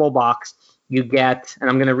collectible box. You get, and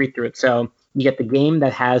I'm going to read through it. So you get the game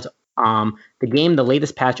that has the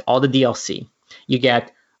latest patch, all the DLC. You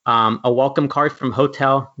get a welcome card from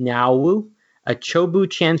Hotel Naowu, a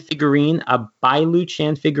Chobu-chan figurine, a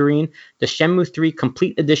Bailu-chan figurine, the Shenmue 3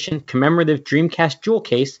 Complete Edition commemorative Dreamcast jewel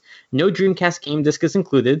case. No Dreamcast game disc is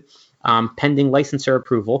included, pending licensor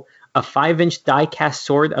approval. A 5-inch die-cast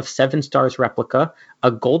Sword of 7 Stars replica,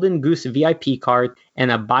 a Golden Goose VIP card,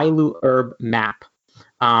 and a Bailu Herb map.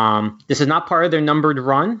 This is not part of their numbered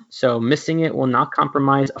run, so missing it will not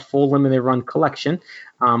compromise a full limited run collection.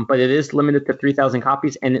 But it is limited to 3,000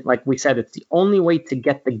 copies, and like we said, it's the only way to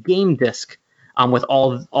get the game disc with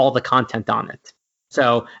all the content on it.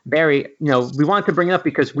 So Barry, we wanted to bring it up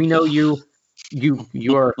because we know you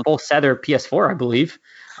are a full setter PS4, I believe.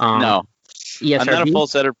 No, ESRB? I'm not a full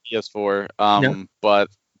setter PS4, no.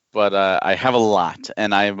 but I have a lot,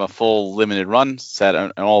 and I have a full limited run set,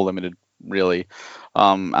 and all limited really,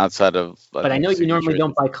 outside of. But I know you normally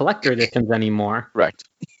don't buy collector editions anymore. Correct.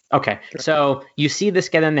 Okay, so you see this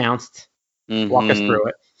get announced. Walk us through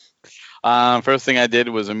it. First thing I did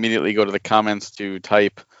was immediately go to the comments to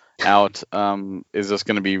type out, is this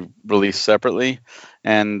going to be released separately?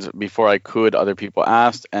 And before I could, other people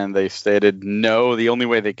asked, and they stated, no, the only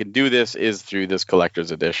way they could do this is through this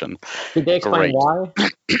collector's edition. Did they explain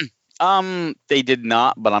why? They did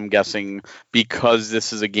not, but I'm guessing because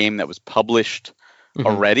this is a game that was published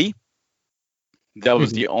already, that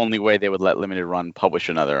was the only way they would let Limited Run publish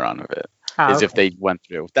another run of it. If they went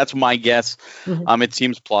through. That's my guess. It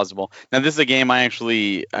seems plausible. Now, this is a game I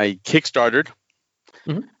kickstarted.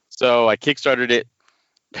 So I kickstarted it,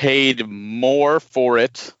 paid more for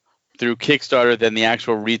it through Kickstarter than the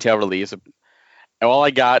actual retail release. And all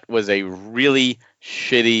I got was a really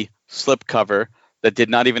shitty slipcover that did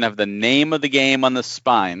not even have the name of the game on the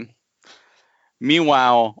spine.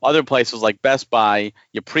 Meanwhile, other places like Best Buy,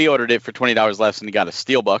 you pre-ordered it for $20 less and you got a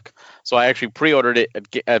Steelbook. So I actually pre-ordered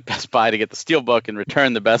it at Best Buy to get the Steelbook and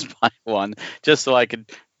return the Best Buy one just so I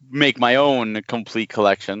could make my own complete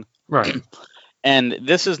collection. Right. And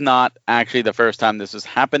this is not actually the first time this has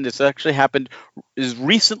happened. This actually happened as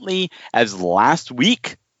recently as last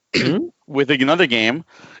week with another game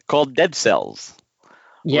called Dead Cells.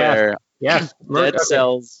 Yeah. Yes, Dead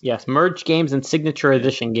Cells. Yes, merged games and signature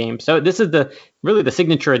edition games. So this is the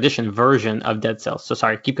signature edition version of Dead Cells. So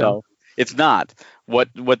sorry, keep going. No, it's not.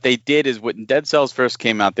 What they did is when Dead Cells first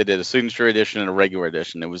came out, they did a signature edition and a regular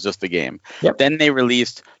edition. It was just the game. Yep. Then they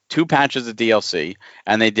released 2 patches of DLC,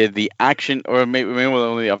 and they did the action, or maybe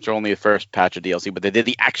only after only the first patch of DLC, but they did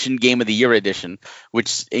the Action Game of the Year edition,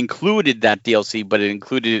 which included that DLC, but it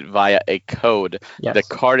included it via a code. Yes. The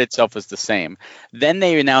card itself was the same. Then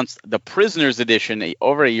they announced the Prisoners edition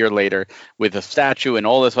over a year later with a statue and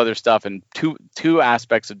all this other stuff and two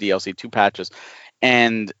aspects of DLC, 2 patches.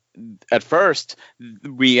 And at first,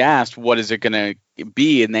 we asked, what is it going to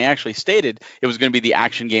be? And they actually stated it was going to be the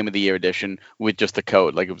Action Game of the Year edition with just the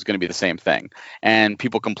code. Like, it was going to be the same thing. And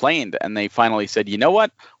people complained, and they finally said, you know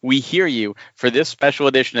what? We hear you. For this special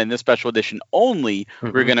edition and this special edition only,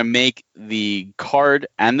 we're going to make the card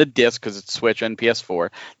and the disc, because it's Switch and PS4,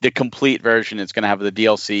 the complete version. It's going to have the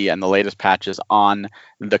DLC and the latest patches on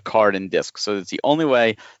the card and disc. So it's the only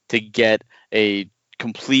way to get a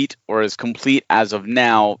complete, or as complete as of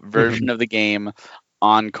now, version of the game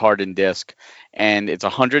on card and disc. And it's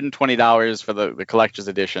 $120 for the collector's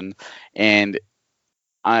edition. And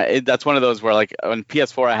that's one of those where, like, on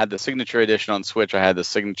PS4 I had the signature edition, on Switch I had the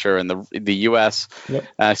signature in the US. Yep.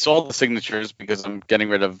 I sold the signatures because I'm getting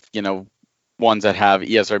rid of ones that have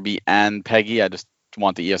ESRB and PEGI. I just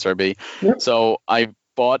want the ESRB. Yep. So I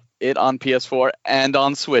bought it on PS4 and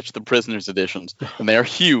on Switch, the Prisoners editions, and they are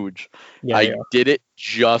huge. Yeah, I did it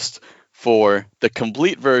just for the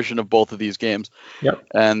complete version of both of these games. Yep.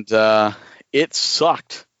 And it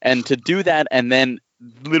sucked. And to do that, and then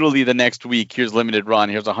literally the next week, here's limited run,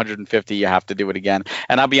 here's 150, you have to do it again.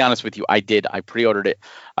 And I'll be honest with you, I did. I pre-ordered it.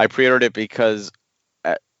 I pre-ordered it because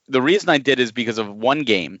the reason I did is because of one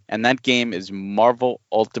game, and that game is Marvel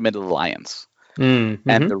Ultimate Alliance. Mm-hmm.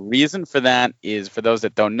 And the reason for that is, for those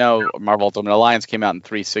that don't know, Marvel Ultimate Alliance came out in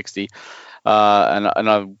 360 and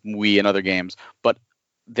Wii and other games, but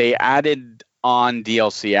they added on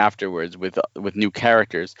DLC afterwards with new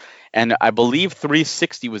characters, and I believe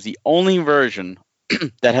 360 was the only version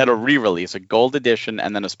that had a re-release, a gold edition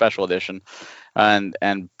and then a special edition,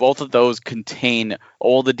 and both of those contain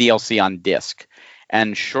all the DLC on disc.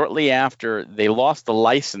 And shortly after, they lost the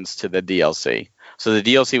license to the DLC, so the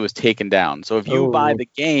DLC was taken down. So if you buy the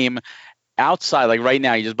game outside, like right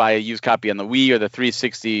now, you just buy a used copy on the Wii or the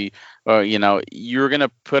 360, or you're gonna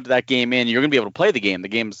put that game in. You're gonna be able to play the game. The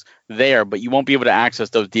game's there, but you won't be able to access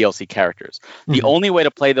those DLC characters. Mm-hmm. The only way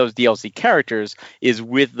to play those DLC characters is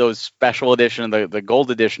with those special edition, the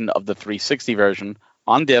gold edition of the 360 version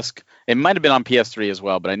on disc. It might have been on PS3 as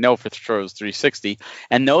well, but I know for sure it was 360.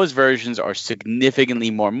 And those versions are significantly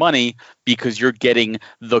more money because you're getting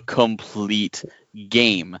the complete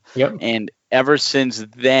game. Yep. And ever since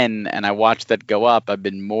then, and I watched that go up, I've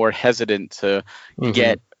been more hesitant to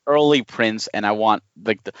get early prints, and I want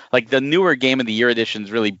like the newer Game of the Year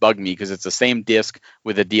editions really bug me because it's the same disc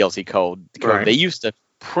with a DLC code. Right. They used to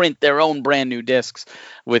print their own brand new discs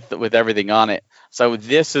with everything on it. So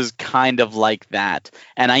this is kind of like that.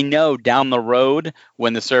 And I know down the road,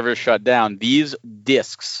 when the servers shut down, these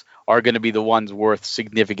discs are going to be the ones worth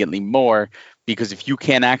significantly more, because if you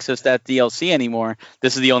can't access that DLC anymore,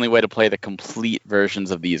 this is the only way to play the complete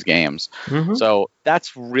versions of these games. Mm-hmm. So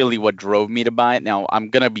that's really what drove me to buy it. Now I'm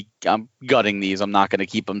gutting these. I'm not going to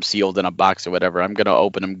keep them sealed in a box or whatever. I'm going to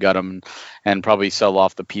open them, gut them, and probably sell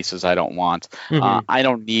off the pieces I don't want. Mm-hmm. I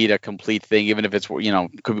don't need a complete thing, even if it's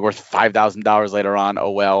could be worth $5,000 later on.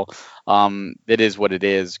 Oh well, it is what it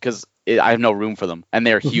is, because I have no room for them, and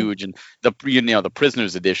they're huge. And the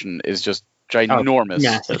Prisoners edition is just ginormous.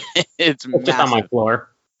 Massive. It's massive. Just on my floor.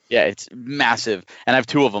 Yeah, it's massive, and I have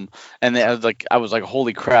two of them, and I was like,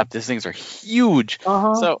 holy crap, these things are huge.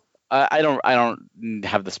 Uh-huh. So I don't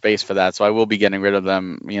have the space for that, so I will be getting rid of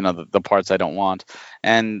them. The parts I don't want,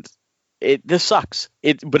 and this sucks.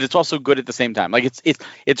 But it's also good at the same time. Like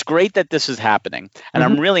it's great that this is happening, and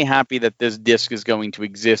I'm really happy that this disc is going to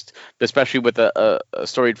exist, especially with a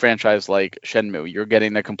storied franchise like Shenmue. You're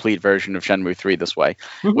getting the complete version of Shenmue 3 this way.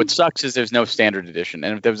 Mm-hmm. What sucks is there's no standard edition,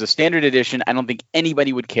 and if there was a standard edition, I don't think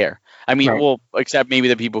anybody would care. I mean, well, except maybe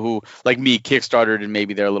the people who, like me, kickstarted and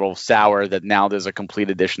maybe they're a little sour that now there's a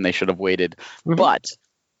complete edition. They should have waited, but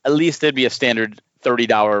at least there'd be a standard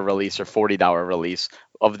 $30 release or $40 release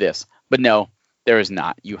of this. But no, there is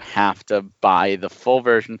not. You have to buy the full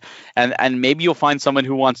version, and maybe you'll find someone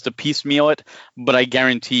who wants to piecemeal it, but I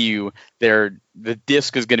guarantee you the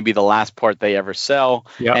disc is going to be the last part they ever sell.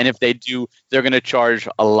 Yep. And if they do, they're going to charge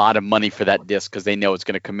a lot of money for that disc because they know it's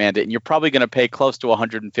going to command it, and you're probably going to pay close to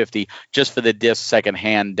 $150 just for the disc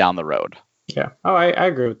secondhand down the road. Yeah. Oh, I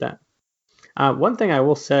agree with that. One thing I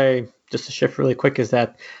will say, just to shift really quick, is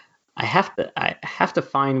that I have to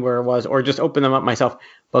find where it was, or just open them up myself.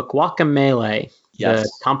 But Guacamelee, the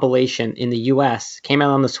compilation in the US, came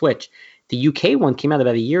out on the Switch. The UK one came out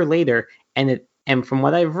about a year later, and from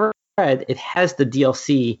what I've read, it has the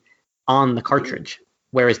DLC on the cartridge,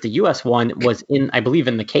 whereas the US one was I believe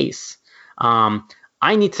in the case.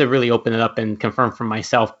 I need to really open it up and confirm for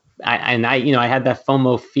myself. I had that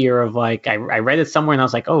FOMO fear of like, I read it somewhere and I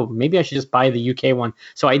was like, oh, maybe I should just buy the UK one.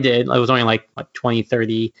 So I did. It was only like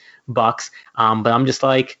 $20-$30. But I'm just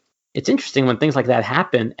like, it's interesting when things like that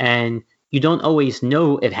happen and you don't always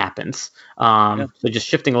know it happens. So just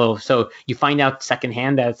shifting a little. So you find out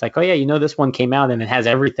secondhand that it's like, oh yeah, this one came out and it has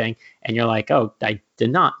everything. And you're like, oh, I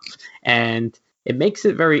did not. And it makes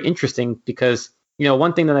it very interesting because,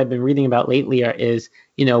 one thing that I've been reading about lately is,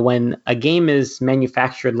 when a game is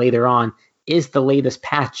manufactured later on, is the latest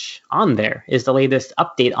patch on there? Is the latest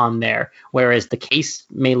update on there? Whereas the case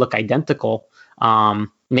may look identical.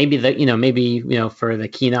 Maybe for the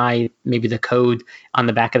Kenai, maybe the code on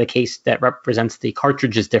the back of the case that represents the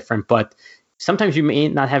cartridge is different, but sometimes you may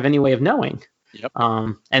not have any way of knowing. Yep.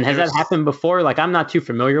 And has that happened before? Like, I'm not too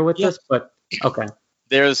familiar with this, but okay.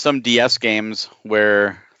 there's some DS games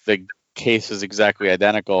where the case is exactly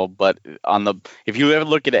identical, but if you ever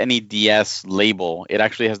look at any DS label, it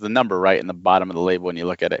actually has the number right in the bottom of the label when you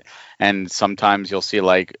look at it. And sometimes you'll see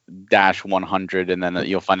like -100, and then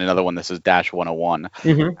you'll find another one that says -101,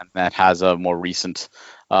 and that has a more recent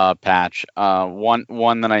patch.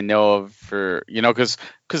 One that I know of for, because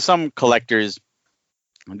some collectors,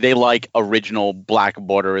 they like original black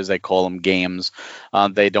border, as they call them, games.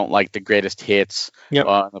 They don't like the greatest hits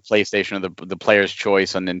on the PlayStation, or the Player's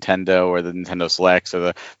Choice on Nintendo, or the Nintendo Selects,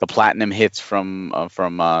 or the Platinum hits from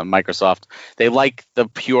Microsoft. They like the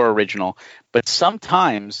pure original. But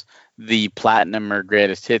sometimes the Platinum or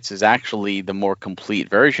greatest hits is actually the more complete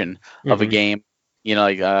version of a game.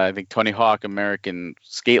 I think Tony Hawk American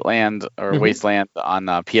Skateland or Wasteland on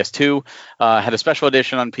PS2 had a special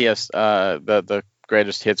edition on PS. The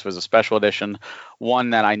Greatest Hits was a special edition.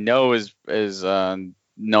 One that I know is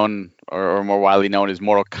known or more widely known is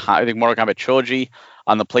Mortal Kombat Trilogy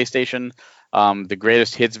on the PlayStation. The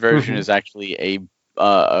Greatest Hits version is actually a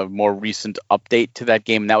more recent update to that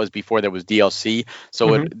game, and that was before there was DLC.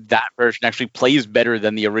 So that version actually plays better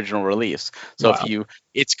than the original release. So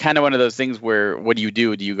it's kind of one of those things where, what do you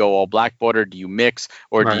do? Do you go all black border? Do you mix,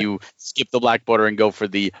 or do you skip the black border and go for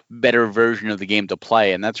the better version of the game to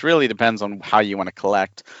play? And that's really depends on how you want to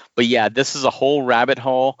collect. But yeah, this is a whole rabbit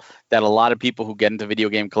hole that a lot of people who get into video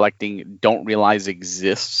game collecting don't realize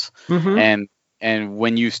exists. And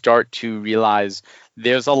when you start to realize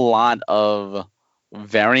there's a lot of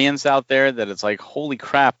variants out there that it's like, holy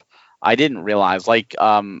crap, I didn't realize. Like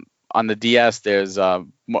on the DS, there's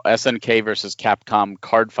SNK versus Capcom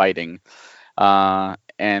card fighting,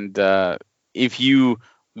 and if you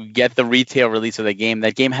get the retail release of the game,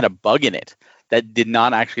 that game had a bug in it that did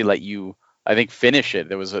not actually let you, I think, finish it.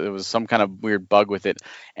 There was some kind of weird bug with it,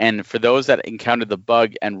 and for those that encountered the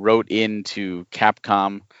bug and wrote into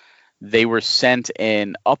Capcom, they were sent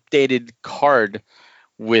an updated card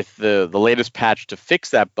with the latest patch to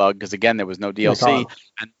fix that bug, because again, there was no DLC,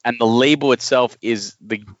 and the label itself is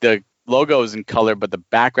the logo is in color, but the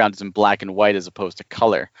background is in black and white as opposed to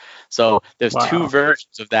color. So there's two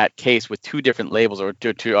versions of that case with two different labels, or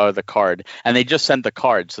two the card, and they just sent the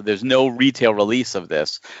card, so there's no retail release of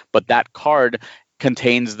this, but that card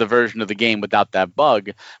contains the version of the game without that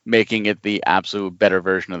bug, making it the absolute better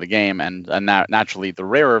version of the game, and naturally the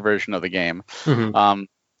rarer version of the game.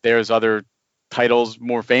 There's other titles,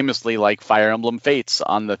 more famously like Fire Emblem Fates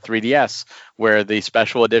on the 3DS, where the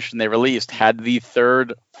special edition they released had the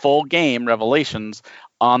third full game, Revelations,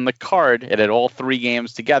 on the card. It had all three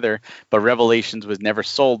games together, but Revelations was never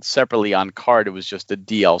sold separately on card. It was just a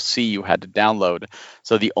DLC you had to download.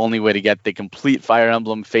 So the only way to get the complete Fire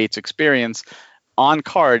Emblem Fates experience on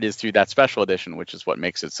card is through that special edition, which is what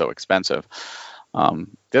makes it so expensive.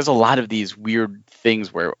 There's a lot of these weird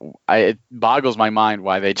things where it boggles my mind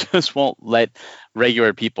why they just won't let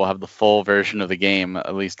regular people have the full version of the game,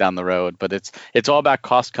 at least down the road. But it's all about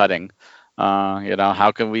cost cutting.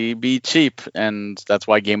 How can we be cheap? And that's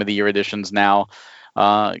why Game of the Year editions now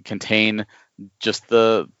contain just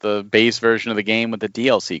the base version of the game with the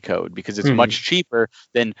DLC code, because it's much cheaper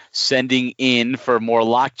than sending in for more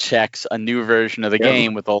lock checks a new version of the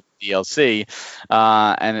game with all the DLC,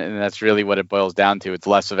 and that's really what it boils down to. It's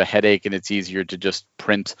less of a headache, and it's easier to just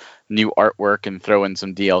print new artwork and throw in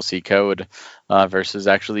some DLC code versus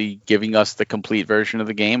actually giving us the complete version of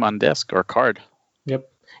the game on disc or card.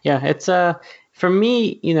 Yeah, it's for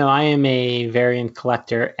me, I am a variant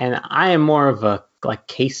collector, and I am more of a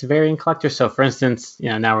case variant collector. So for instance,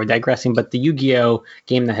 now we're digressing, but the Yu-Gi-Oh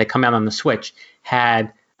game that had come out on the Switch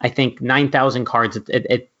had, I think, 9,000 cards.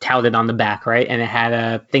 It touted on the back, right? And it had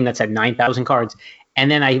a thing that said 9,000 cards.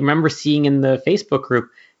 And then I remember seeing in the Facebook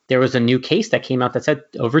group, there was a new case that came out that said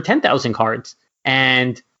over 10,000 cards.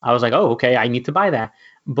 And I was like, oh, okay, I need to buy that.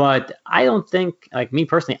 But I don't think, me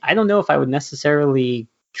personally, I don't know if I would necessarily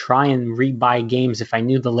try and rebuy games if I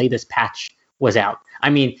knew the latest patch was out.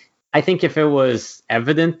 I mean, I think if it was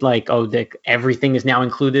evident, everything is now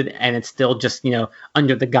included, and it's still just,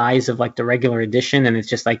 under the guise of the regular edition, and it's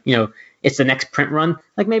just it's the next print run,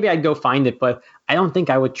 maybe I'd go find it. But I don't think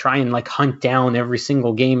I would try and hunt down every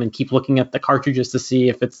single game and keep looking at the cartridges to see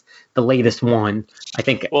if it's the latest one. I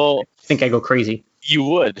think I go crazy. You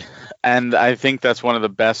would. And I think that's one of the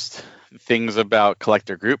best things about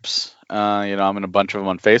collector groups. I'm in a bunch of them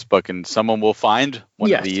on Facebook, and someone will find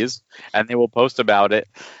one of these and they will post about it.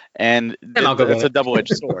 And it's a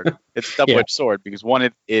double-edged sword. It's a double-edged sword because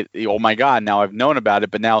one, it oh my God, now I've known about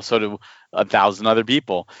it, but now so do 1,000 other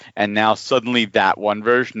people, and now suddenly that one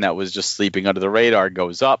version that was just sleeping under the radar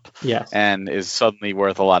goes up, and is suddenly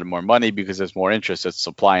worth a lot more money because there's more interest. It's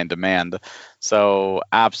supply and demand. So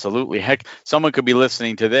absolutely, heck, someone could be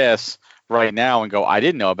listening to this right now and go, I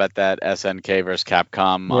didn't know about that SNK versus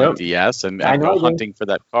Capcom on DS, and go hunting for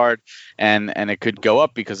that card, and it could go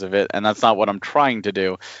up because of it. And that's not what I'm trying to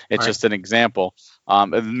do. It's just an example.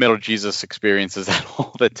 Middle Jesus experiences that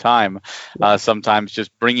all the time. Sometimes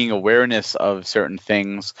just bringing awareness of certain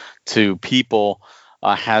things to people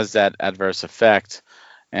has that adverse effect,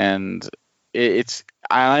 and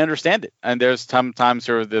I understand it. And there's sometimes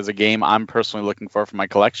there's a game I'm personally looking for my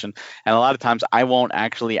collection, and a lot of times I won't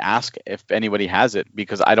actually ask if anybody has it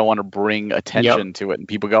because I don't want to bring attention to it, and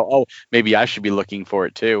people go, oh, maybe I should be looking for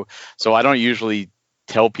it too. So I don't usually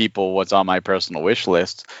tell people what's on my personal wish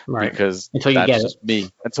list because that's just me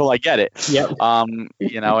until I get it. And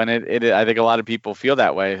I think a lot of people feel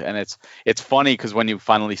that way, and it's funny because when you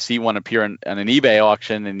finally see one appear in an eBay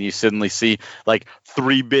auction and you suddenly see like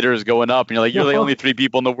 3 bidders going up, and you're like, you're the only 3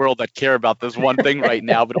 people in the world that care about this one thing right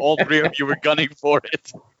now, but all 3 of you were gunning for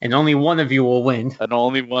it, and only one of you will win.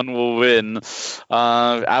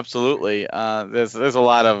 Absolutely. There's a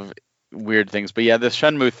lot of weird things, but this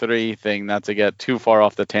Shenmue 3 thing, not to get too far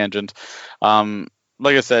off the tangent, like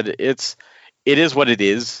I said, it is what it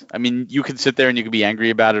is. I mean, you can sit there and you can be angry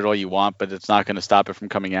about it all you want, but it's not going to stop it from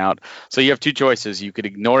coming out. So you have 2 choices. You could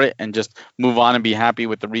ignore it and just move on and be happy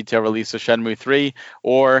with the retail release of Shenmue 3,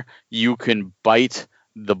 or you can bite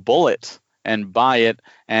the bullet and buy it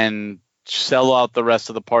and sell out the rest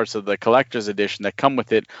of the parts of the collector's edition that come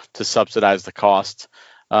with it to subsidize the cost.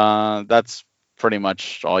 That's pretty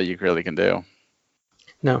much all you really can do.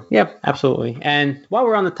 No, yep, absolutely. And while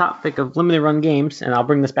we're on the topic of limited run games, and I'll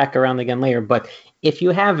bring this back around again later, but if you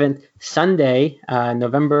haven't, Sunday,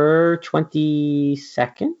 November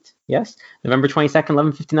 22nd, November 22nd,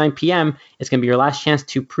 11:59 p.m., it's going to be your last chance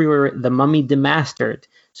to pre-order The Mummy Demastered.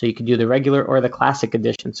 So you can do the regular or the classic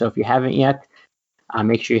edition. So if you haven't yet,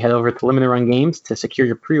 make sure you head over to Limited Run Games to secure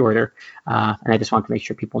your pre-order. And I just want to make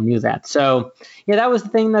sure people knew that. So, that was the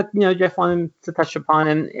thing that, Jeff wanted to touch upon.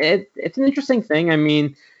 And it's an interesting thing. I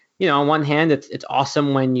mean, on one hand, it's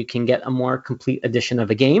awesome when you can get a more complete edition of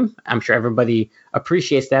a game. I'm sure everybody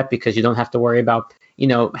appreciates that because you don't have to worry about,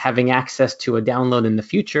 having access to a download in the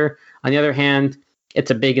future. On the other hand,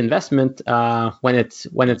 it's a big investment when it's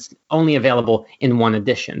only available in one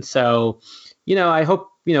edition. So, I hope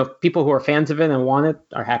people who are fans of it and want it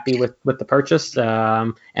are happy with the purchase.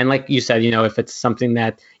 And like you said, if it's something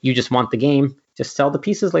that you just want the game, just sell the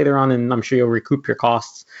pieces later on, and I'm sure you'll recoup your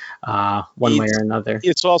costs one way or another.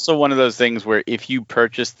 It's also one of those things where if you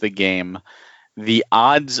purchase the game, the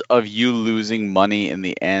odds of you losing money in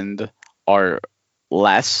the end are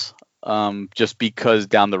less, just because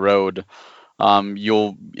down the road,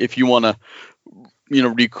 if you want to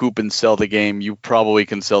recoup and sell the game, you probably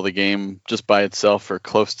can sell the game just by itself for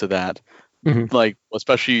close to that. Like,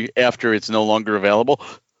 especially after it's no longer available.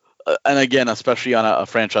 And again, especially on a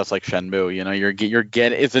franchise like Shenmue, you're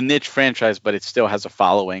getting, it's a niche franchise, but it still has a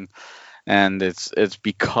following, and it's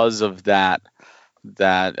because of that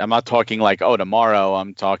I'm not talking like, tomorrow.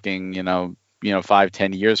 I'm talking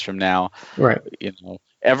 5-10 years from now. Right.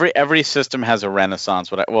 Every system has a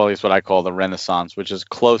renaissance, at least what I call the renaissance, which is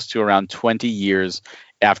close to around 20 years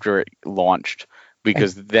after it launched,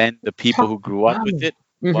 because then the people who grew up with it.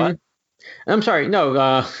 What? I'm sorry.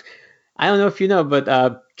 No, I don't know if you know,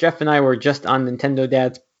 but Jeff and I were just on Nintendo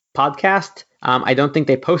Dad's podcast. I don't think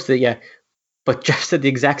they posted it yet, but Jeff said the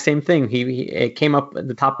exact same thing. It came up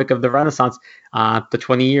the topic of the Renaissance, the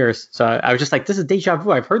 20 years. So I was just like, this is deja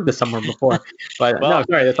vu. I've heard this somewhere before. But no,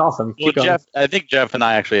 sorry, that's awesome. Well, Jeff, I think Jeff and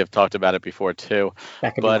I actually have talked about it before too.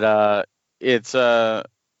 But it's a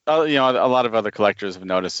lot of other collectors have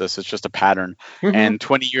noticed this. It's just a pattern. And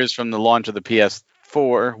 20 years from the launch of the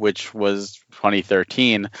PS4, which was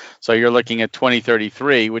 2013, so you're looking at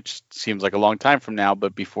 2033, which seems like a long time from now,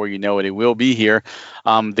 but before you know it, it will be here.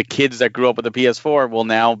 The kids that grew up with the PS4 will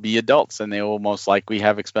now be adults, and they will most likely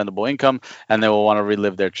have expendable income, and they will want to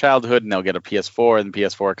relive their childhood, and they'll get a PS4, and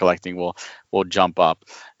PS4 collecting will jump up.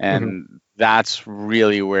 And that's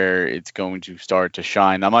really where it's going to start to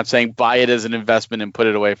shine. I'm not saying buy it as an investment and put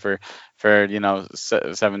it away for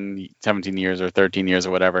 17 years or 13 years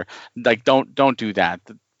or whatever. Like, don't do that.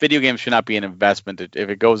 video games should not be an investment. If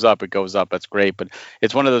it goes up, it goes up. That's great. But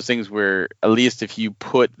it's one of those things where at least if you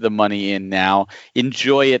put the money in now,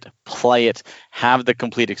 enjoy it, play it, have the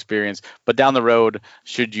complete experience. But down the road,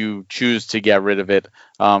 should you choose to get rid of it,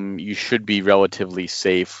 you should be relatively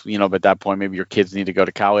safe. But at that point, maybe your kids need to go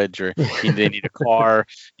to college or they need a car.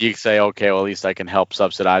 You say, okay, well, at least I can help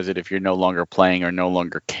subsidize it if you're no longer playing or no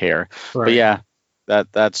longer care. Right. But yeah.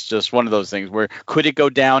 That's just one of those things where could it go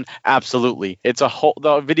down? Absolutely.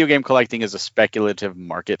 The video game collecting is a speculative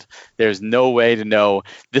market. There's no way to know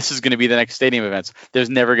this is going to be the next Stadium Events. There's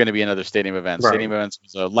never going to be another Stadium Event. Right. Stadium Events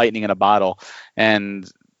was a lightning in a bottle, and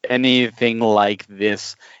anything like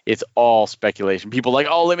this, it's all speculation. People like,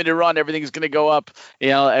 oh, limited run, everything's going to go up.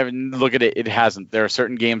 Look at it. It hasn't. There are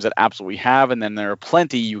certain games that absolutely have, and then there are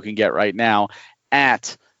plenty you can get right now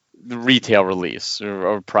at the retail release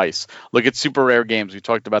or price. Look at Super Rare Games. We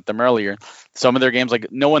talked about them earlier. Some of their games,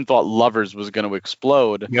 like no one thought Lovers was going to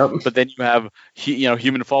explode. Yep. But then you have,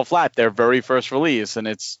 Human Fall Flat, their very first release, and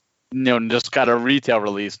it's just got a retail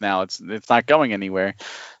release now. It's not going anywhere.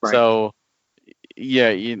 Right. So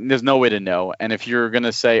yeah, there's no way to know. And if you're going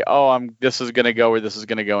to say, oh, this is going to go or this is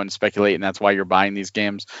going to go and speculate, and that's why you're buying these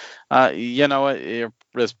games,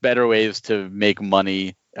 there's better ways to make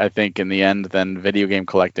money, I think, in the end than video game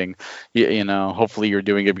collecting. Hopefully you're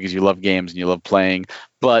doing it because you love games and you love playing.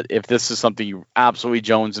 But if this is something you absolutely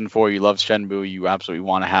jonesing for, you love Shenmue, you absolutely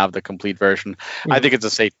want to have the complete version, I think it's a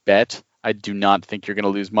safe bet. I do not think you're going to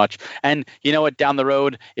lose much. And you know what? Down the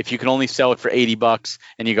road, if you can only sell it for $80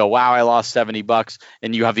 and you go, wow, I lost $70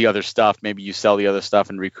 and you have the other stuff, maybe you sell the other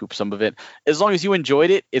stuff and recoup some of it. As long as you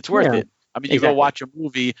enjoyed it, it's worth it. I mean, you go watch a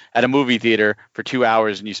movie at a movie theater for 2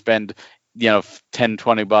 hours and you spend, $10,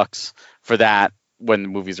 $20 for that when the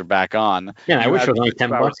movies are back on. Yeah, I wish it was only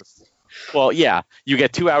 $10. Well, yeah, you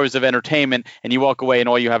get 2 hours of entertainment and you walk away and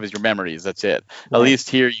all you have is your memories. That's it. Right. At least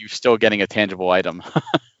here you're still getting a tangible item.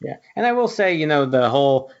 Yeah. And I will say, the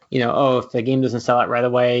whole, if the game doesn't sell out right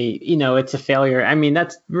away, it's a failure. I mean,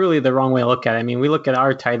 that's really the wrong way to look at it. I mean, we look at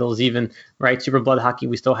our titles even, right? Super Blood Hockey,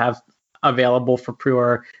 we still have available for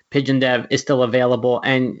pre-order. Pigeon Dev is still available.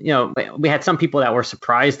 And, we had some people that were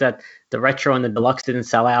surprised that the Retro and the Deluxe didn't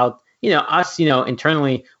sell out. Us,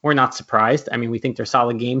 internally, we're not surprised. I mean, we think they're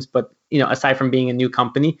solid games, but, aside from being a new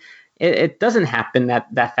company, it doesn't happen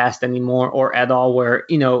that fast anymore or at all where,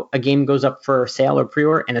 a game goes up for sale or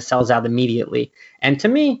pre-order and it sells out immediately. And to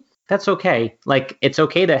me, that's okay. Like, it's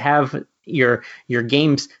okay to have your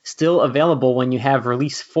games still available when you have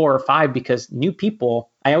release 4 or 5, because new people,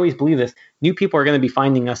 I always believe this, new people are going to be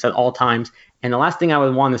finding us at all times. And the last thing I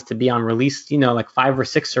would want is to be on release, like 5 or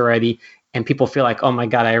 6 already, and people feel like, oh my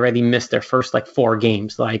God, I already missed their first 4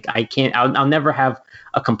 games. Like I'll never have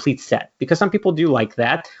a complete set, because some people do like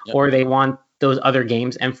that, yep. Or they want those other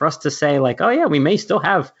games. And for us to say oh yeah, we may still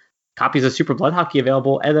have copies of Super Blood Hockey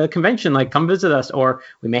available at a convention, come visit us, or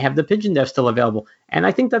we may have the Pigeon Dev still available. And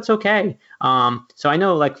I think that's okay. So I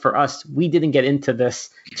know for us, we didn't get into this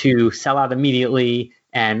to sell out immediately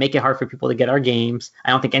and make it hard for people to get our games.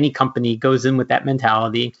 I don't think any company goes in with that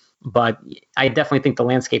mentality. But I definitely think the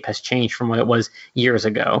landscape has changed from what it was years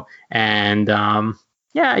ago. And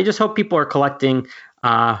I just hope people are collecting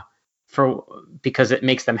because it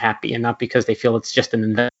makes them happy and not because they feel it's just an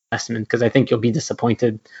investment, because I think you'll be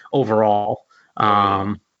disappointed overall.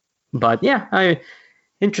 But yeah,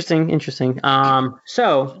 interesting.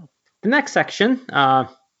 So the next section,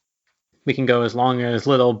 we can go as long or as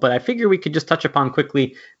little, but I figure we could just touch upon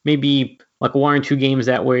quickly maybe 1 or 2 games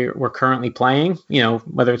that we're currently playing,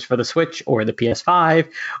 whether it's for the Switch or the PS5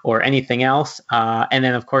 or anything else. And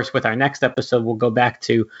then, of course, with our next episode, we'll go back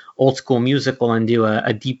to Old School Musical and do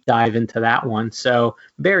a deep dive into that one. So,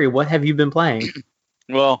 Barry, what have you been playing?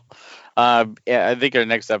 Well, I think our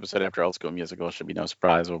next episode after Old School Musical should be no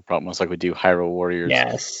surprise. We'll probably most likely do Hyrule Warriors,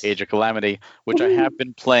 yes. Age of Calamity, which I have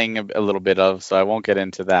been playing a little bit of, so I won't get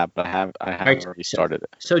into that, but I have already started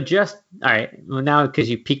it. So all right, well, now because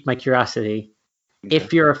you piqued my curiosity, okay.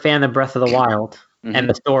 If you're a fan of Breath of the Wild and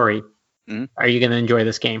the story, are you going to enjoy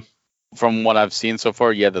this game? From what I've seen so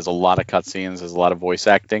far, yeah, there's a lot of cutscenes, there's a lot of voice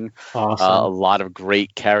acting, awesome. A lot of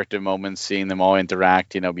great character moments, seeing them all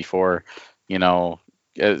interact, before,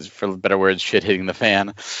 for better words, shit hitting the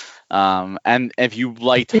fan. And if you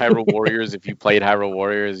liked Hyrule Warriors, if you played Hyrule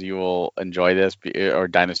Warriors, you will enjoy this, or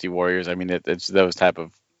Dynasty Warriors. I mean, it's those type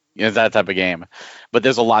of, that type of game. But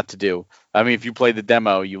there's a lot to do. I mean, if you play the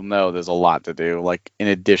demo, you'll know there's a lot to do. In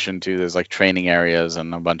addition to, there's training areas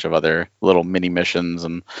and a bunch of other little mini missions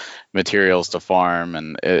and materials to farm,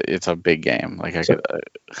 and it's a big game.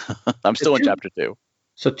 I'm still in chapter 2.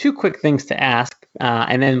 So 2 quick things to ask.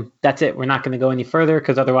 And then that's it. We're not going to go any further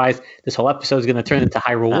because otherwise this whole episode is going to turn into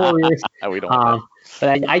Hyrule Warriors. We don't want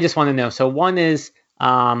that. But I just want to know. So one is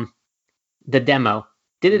the demo.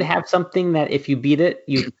 Did it have something that if you beat it,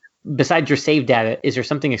 besides your save data, is there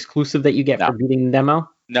something exclusive that you get for beating the demo?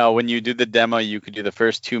 No, when you do the demo, you could do the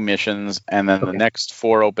first 2 missions, and then the next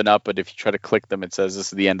 4 open up. But if you try to click them, it says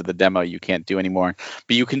this is the end of the demo. You can't do anymore.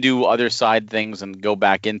 But you can do other side things and go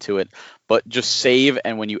back into it. But just save,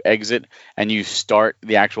 and when you exit and you start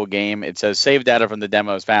the actual game, it says save data from the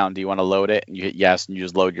demo is found. Do you want to load it? And you hit yes, and you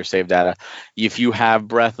just load your save data. If you have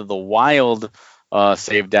Breath of the Wild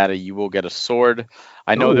save data, you will get a sword.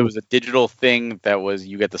 I know there was a digital thing that was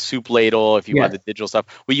you get the soup ladle if you had the digital stuff.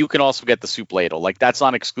 Well, you can also get the soup ladle. Like that's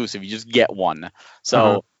not exclusive. You just get one.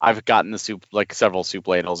 So I've gotten the soup, like several soup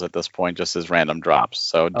ladles at this point, just as random drops.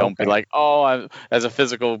 So don't be like, oh, as a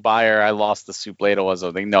physical buyer, I lost the soup ladle as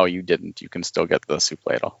a thing. No, you didn't. You can still get the soup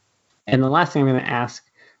ladle. And the last thing I'm going to ask,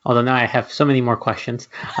 although now I have so many more questions.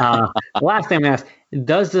 The last thing I'm going to ask,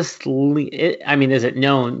 does this is it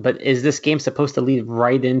known, but is this game supposed to lead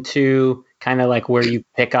right into kind of like where you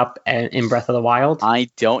pick up in Breath of the Wild? I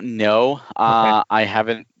don't know. I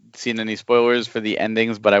haven't seen any spoilers for the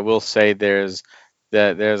endings, but I will say there's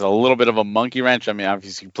a little bit of a monkey wrench. I mean,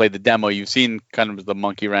 obviously you played the demo. You've seen kind of the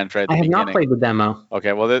monkey wrench right at the beginning. I have not played the demo.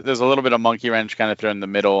 Okay, well, there's a little bit of monkey wrench kind of thrown in the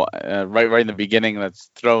middle, right in the beginning that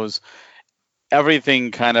throws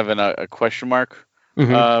everything kind of in a question mark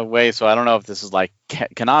way. So I don't know if this is like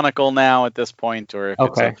canonical now at this point, or if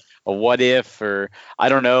it's a what if, or I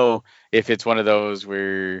don't know if it's one of those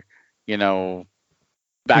where,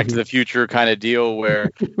 Back to the Future kind of deal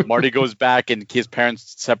where Marty goes back and his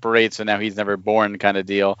parents separate, so now he's never born kind of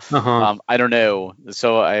deal. I don't know.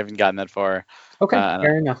 So I haven't gotten that far. Okay,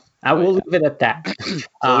 fair enough. I will leave it at that.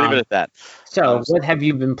 Leave it at that. So what have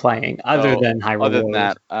you been playing other than Hyrule Warriors? Other than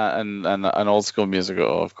that, and an old school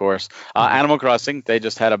musical, of course. Animal Crossing, they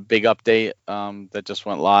just had a big update that just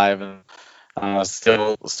went live. And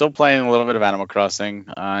still playing a little bit of Animal Crossing.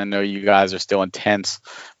 I know you guys are still intense,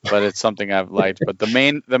 but it's something I've liked. But the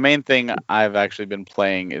main thing I've actually been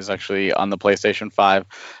playing is actually on the PlayStation 5.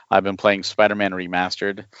 I've been playing Spider-Man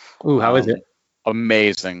Remastered. Ooh, how is it?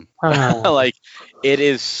 Amazing. Like it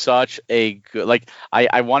is such a good, like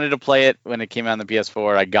I wanted to play it when it came out on the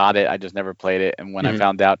PS4. I got it. I just never played it. And when I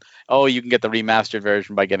found out, you can get the remastered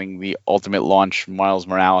version by getting the Ultimate Launch Miles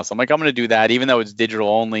Morales, I'm like, I'm going to do that. Even though it's digital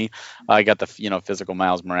only, I got the physical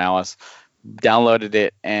Miles Morales, downloaded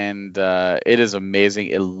it, and it is amazing.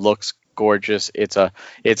 It looks gorgeous. It's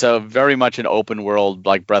a very much an open world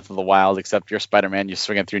like Breath of the Wild, except you're Spider-Man. You're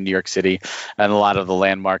swinging through New York City, and a lot of the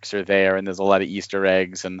landmarks are there, and there's a lot of Easter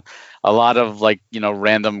eggs and a lot of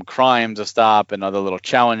random crimes to stop and other little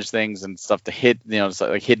challenge things and stuff to hit.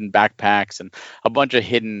 Like hidden backpacks and a bunch of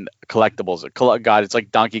hidden collectibles. God, it's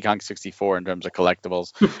like Donkey Kong 64 in terms of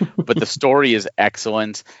collectibles. But the story is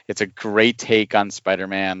excellent. It's a great take on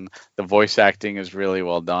Spider-Man. The voice acting is really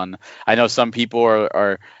well done. I know some people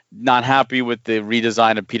are not happy with the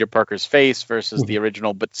redesign of Peter Parker's face versus the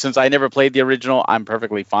original, but since I never played the original, I'm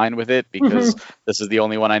perfectly fine with it because this is the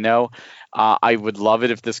only one I know. I would love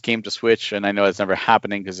it if this came to Switch, and I know it's never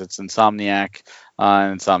happening because it's Insomniac.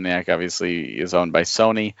 Insomniac obviously is owned by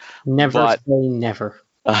Sony. Never say never.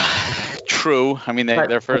 True. I mean,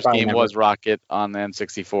 their first game was Rocket on the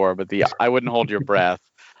N64, but I wouldn't hold your breath.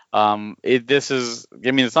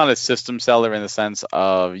 It's not a system seller in the sense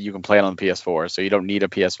of you can play it on the PS4, so you don't need a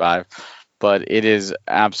PS5, but it is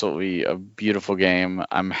absolutely a beautiful game.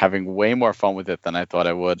 I'm having way more fun with it than I thought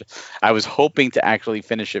I would. I was hoping to actually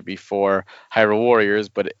finish it before Hyrule Warriors,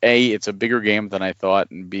 but A, it's a bigger game than I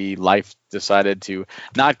thought, and B, life decided to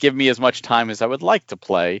not give me as much time as I would like to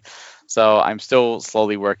play. So I'm still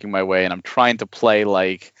slowly working my way, and I'm trying to play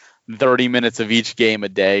like 30 minutes of each game a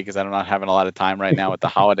day because I'm not having a lot of time right now with the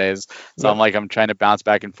holidays. So I'm trying to bounce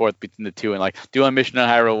back and forth between the two and do a mission in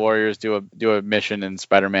Hyrule Warriors, do a mission in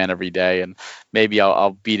Spider-Man every day, and maybe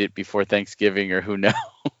I'll beat it before Thanksgiving or who knows.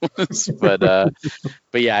 but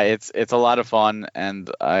yeah, it's a lot of fun, and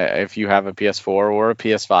if you have a PS4 or a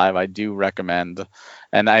PS5, I do recommend.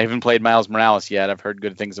 And I haven't played Miles Morales yet. I've heard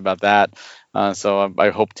good things about that, so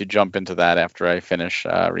I hope to jump into that after I finish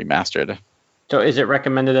Remastered. So is it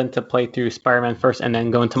recommended then to play through Spider-Man first and then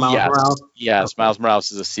go into Miles Morales? Yes, okay. Miles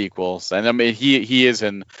Morales is a sequel. And I mean he is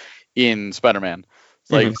in Spider-Man.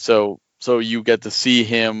 So you get to see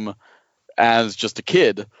him as just a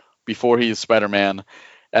kid before he is Spider-Man.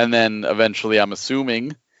 And then eventually I'm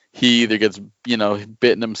assuming he either gets,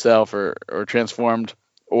 bitten himself or transformed,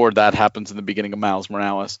 or that happens in the beginning of Miles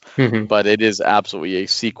Morales. But it is absolutely a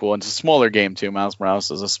sequel. And it's a smaller game too. Miles Morales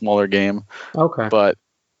is a smaller game. Okay. But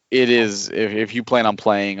It is. If you plan on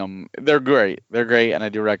playing them, they're great. They're great, and I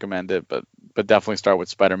do recommend it. But definitely start with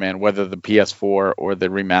Spider-Man, whether the PS4 or the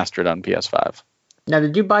remastered on PS5. Now,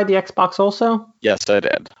 did you buy the Xbox also? Yes, I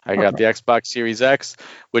did. I got the Xbox Series X,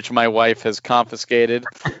 which my wife has confiscated.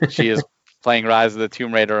 She is playing Rise of the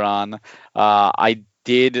Tomb Raider on. I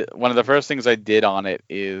did. One of the first things I did on it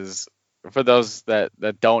is, for those that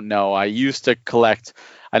don't know, I used to collect.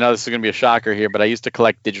 I know this is going to be a shocker here, but I used to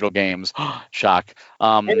collect digital games. Shock.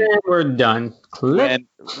 And we're done. When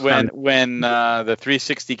the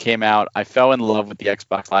 360 came out, I fell in love with the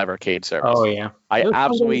Xbox Live Arcade service. Oh yeah, I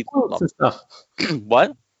absolutely love stuff.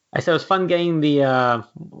 What? I said it was fun getting the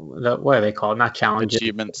what are they called? Not challenges.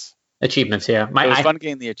 Achievements. Achievements, yeah. It was fun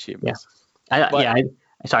getting the achievements. Yeah.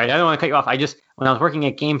 Sorry, I don't want to cut you off. When I was working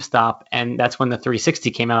at GameStop, and that's when the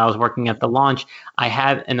 360 came out, I was working at the launch. I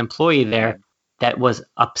had an employee there that was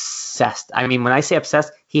obsessed. I mean, when I say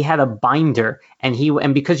obsessed, he had a binder, and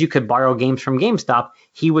because you could borrow games from GameStop,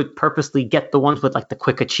 he would purposely get the ones with like the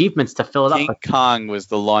quick achievements to fill it up. King Kong was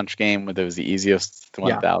the launch game that was the easiest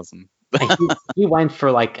 1,000. He went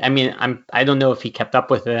for I don't know if he kept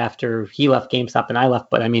up with it after he left GameStop and I left,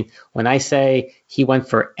 but I mean, when I say he went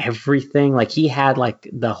for everything, like he had like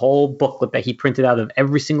the whole booklet that he printed out of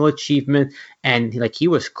every single achievement, and he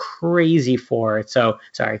was crazy for it. So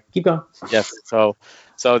sorry, keep going. Yes.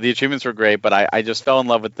 So the achievements were great, but I just fell in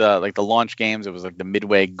love with the launch games. It was like the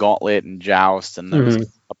Midway Gauntlet and Joust, and there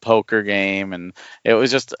was a poker game, and it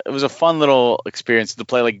was a fun little experience to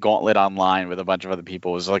play like Gauntlet online with a bunch of other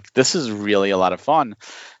people. It was like, this is really a lot of fun.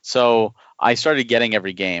 So I started getting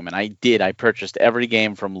every game, and I purchased every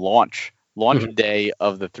game from launch day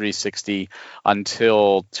of the 360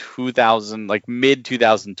 until 2000, like mid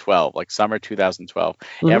 2012, like summer 2012.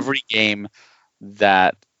 Every game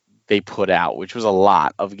that they put out, which was a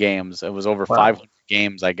lot of games. It was over 500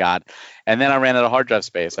 games I got. And then I ran out of hard drive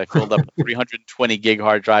space. I filled up a 320 gig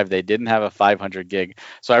hard drive. They didn't have a 500 gig.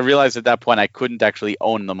 So I realized at that point I couldn't actually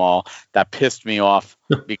own them all. That pissed me off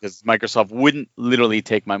because Microsoft wouldn't literally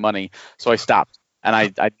take my money. So I stopped. And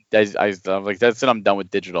I was like, that's it, I'm done with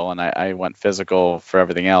digital. And I went physical for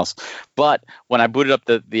everything else. But when I booted up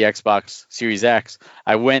the Xbox Series X,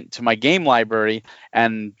 I went to my game library,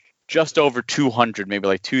 and just over 200, maybe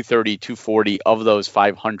like 230, 240 of those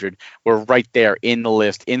 500 were right there in the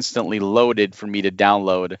list, instantly loaded for me to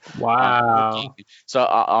download. Wow. So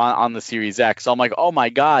on the Series X, so I'm like, oh my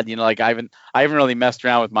God, I haven't really messed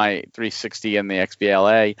around with my 360 and the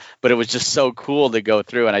XBLA, but it was just so cool to go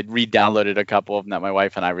through, and I re-downloaded a couple of them that my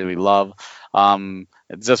wife and I really love.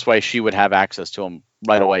 This way she would have access to them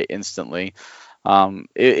right away, instantly. It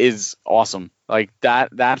is awesome. Like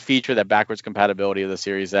that feature, that backwards compatibility of the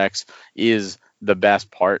Series X, is the best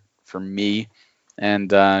part for me. And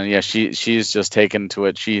she's just taken to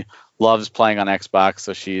it. She loves playing on Xbox,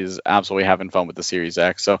 so she's absolutely having fun with the Series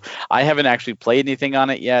X. So I haven't actually played anything on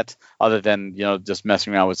it yet, other than just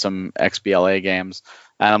messing around with some XBLA games.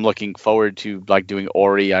 And I'm looking forward to doing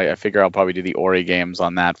Ori. I figure I'll probably do the Ori games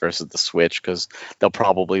on that versus the Switch, because they'll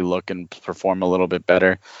probably look and perform a little bit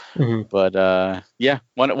better. But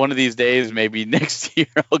one of these days, maybe next year,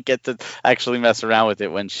 I'll get to actually mess around with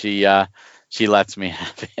it when she lets me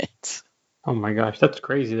have it. Oh my gosh, that's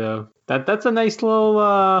crazy though. That's a nice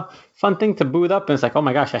little fun thing to boot up, and it's like, oh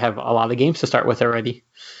my gosh, I have a lot of games to start with already.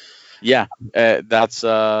 Yeah, that's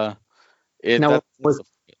it. Now,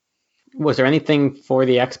 was there anything for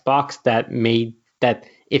the Xbox that made that,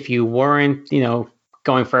 if you weren't,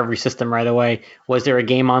 going for every system right away, was there a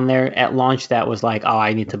game on there at launch that was like, oh,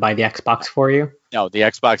 I need to buy the Xbox for you? No, the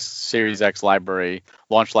Xbox Series X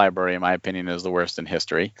launch library, in my opinion, is the worst in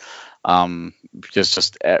history.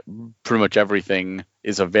 Just pretty much everything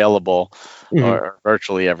is available, or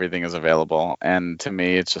virtually everything is available. And to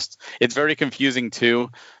me, it's very confusing too,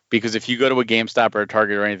 because if you go to a GameStop or a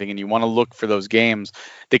Target or anything and you want to look for those games,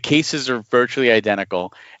 the cases are virtually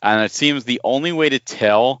identical. And it seems the only way to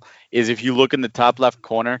tell is if you look in the top left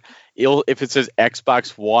corner, if it says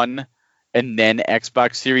Xbox One and then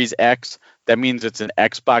Xbox Series X, that means it's an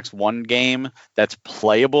Xbox One game that's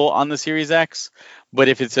playable on the Series X. But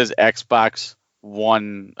if it says Xbox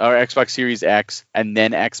One or Xbox Series X and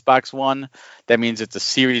then Xbox One, that means it's a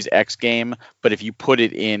Series X game. But if you put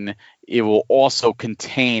it in, it will also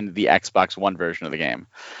contain the Xbox One version of the game.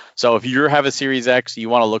 So if you have a Series X, you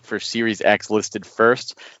want to look for Series X listed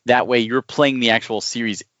first. That way you're playing the actual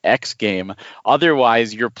Series X game.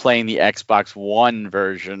 Otherwise, you're playing the Xbox One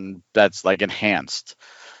version that's enhanced.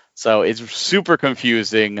 So it's super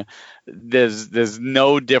confusing. There's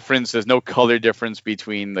no difference. There's no color difference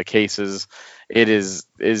between the cases. It is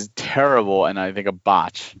terrible, and I think a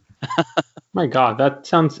botch. My God, that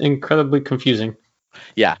sounds incredibly confusing.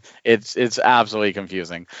 Yeah, it's absolutely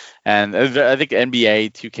confusing, and I think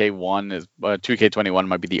NBA 2K1 is 2K21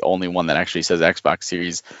 might be the only one that actually says Xbox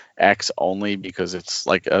Series X only because it's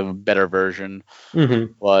like a better version.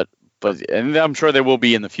 Mm-hmm. But and I'm sure there will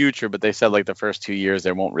be in the future. But they said like the first 2 years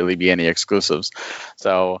there won't really be any exclusives.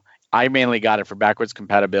 So I mainly got it for backwards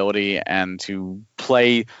compatibility and to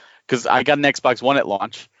play because I got an Xbox One at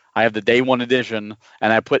launch. I have the day one edition,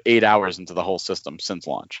 and I put 8 hours into the whole system since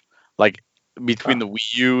launch. Like between the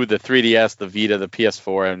Wii U, the 3DS, the Vita, the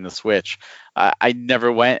PS4, and the Switch, I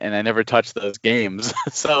never went and I never touched those games.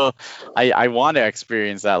 So I want to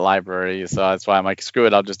experience that library. So that's why I'm like, screw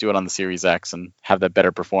it, I'll just do it on the Series X and have that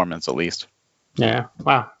better performance at least. Yeah.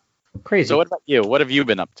 Wow. Crazy. So what about you? What have you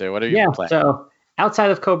been up to? What have you been playing? So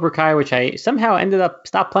outside of Cobra Kai, which I somehow ended up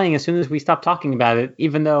stopped playing as soon as we stopped talking about it,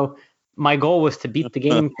 even though my goal was to beat the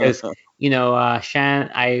game because, I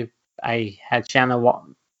had Shanna.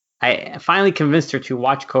 I finally convinced her to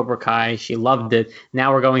watch Cobra Kai. She loved it.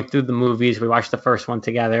 Now we're going through the movies. We watched the first one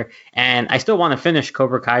together. And I still want to finish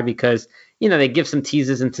Cobra Kai because, they give some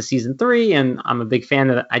teases into season 3. And I'm a big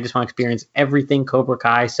fan of it. I just want to experience everything Cobra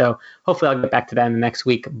Kai. So hopefully I'll get back to that in the next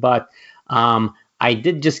week. But I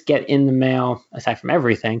did just get in the mail, aside from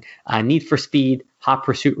everything, Need for Speed Hot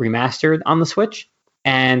Pursuit Remastered on the Switch.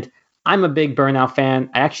 And I'm a big Burnout fan.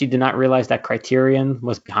 I actually did not realize that Criterion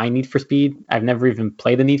was behind Need for Speed. I've never even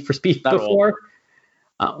played a Need for Speed before.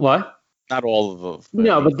 What? Not all of those.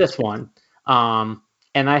 No, but this one. And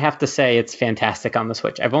I have to say it's fantastic on the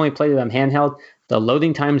Switch. I've only played it on handheld. The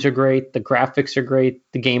loading times are great. The graphics are great.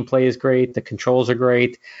 The gameplay is great. The controls are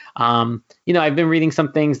great. I've been reading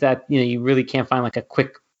some things that, you really can't find like a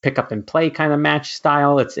quick pick up and play kind of match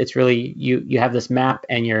style. It's really, you have this map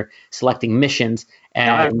and you're selecting missions. And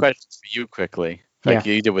now I have questions for you quickly, like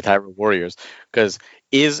you did with Hyrule Warriors, because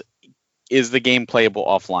is the game playable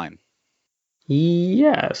offline?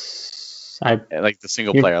 Yes. Like the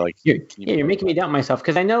single player. You're making me doubt myself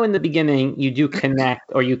because I know in the beginning you do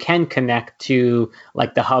connect or you can connect to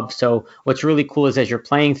like the hub. So what's really cool is as you're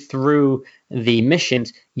playing through the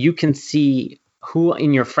missions, you can see who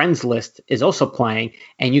in your friends list is also playing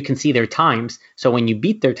and you can see their times. So when you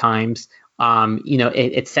beat their times,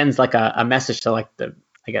 it sends like a message to like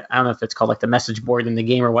I don't know if it's called like the message board in the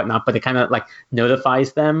game or whatnot, but it kind of like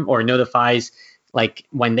notifies them or notifies like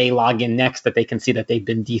when they log in next that they can see that they've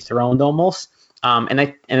been dethroned almost.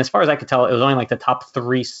 And as far as I could tell, it was only like the top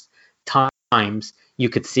 3 times you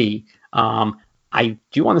could see. I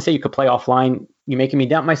do want to say you could play offline. You're making me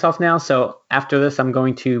doubt myself now. So after this, I'm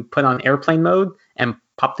going to put on airplane mode and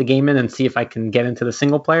pop the game in and see if I can get into the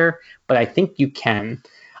single player. But I think you can.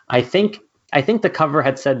 I think the cover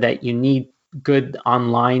had said that you need good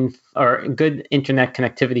online or good internet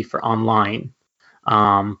connectivity for online.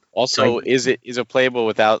 Also, is it playable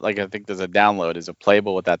without, like, I think there's a download. Is it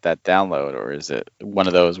playable without that download, or is it one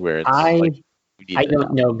of those where it's I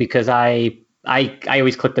don't know because I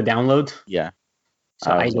always click the download. Yeah.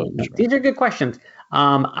 So I don't know. These are good questions.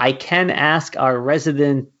 I can ask our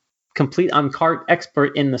resident complete on cart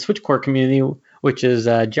expert in the Switch Core community, which is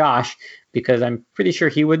Josh, because I'm pretty sure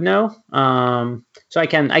he would know. So I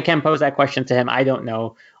can pose that question to him. I don't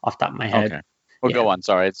know off the top of my head. Okay. Well, go on.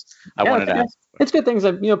 Sorry, I wanted to ask. It's good things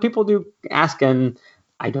that people do ask, and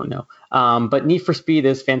I don't know. But Need for Speed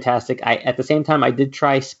is fantastic. At the same time, I did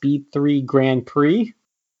try Speed 3 Grand Prix.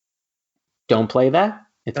 Don't play that.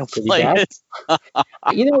 It's pretty bad.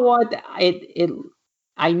 You know what?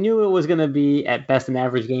 I knew it was going to be at best an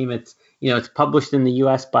average game. It's it's published in the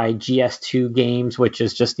U.S. by GS2 Games, which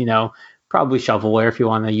is just probably shovelware if you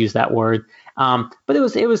want to use that word. But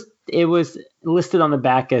it was listed on the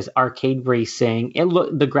back as arcade racing.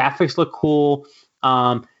 The graphics look cool.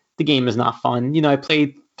 The game is not fun. I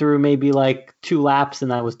played through maybe like 2 laps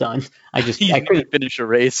and I was done. I couldn't finish a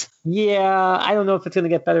race. Yeah, I don't know if it's going to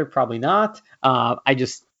get better. Probably not.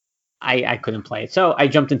 I couldn't play it. So I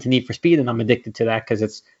jumped into Need for Speed and I'm addicted to that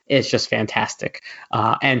because it's just fantastic.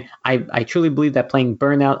 And I truly believe that playing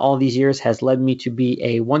Burnout all these years has led me to be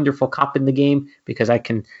a wonderful cop in the game because I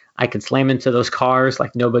can slam into those cars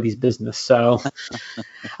like nobody's business. So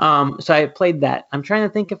so I played that. I'm trying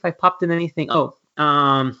to think if I popped in anything.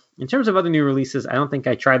 In terms of other new releases, I don't think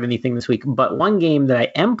I tried anything this week. But one game that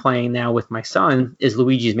I am playing now with my son is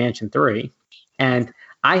Luigi's Mansion 3. And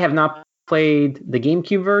I have not played the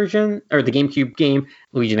GameCube version or the GameCube game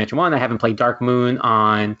Luigi Mansion 1. I haven't played Dark Moon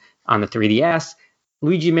on the 3DS.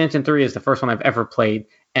 Luigi Mansion 3 is the first one I've ever played,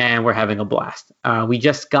 and we're having a blast. We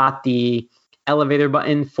just got the elevator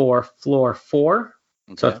button for floor 4,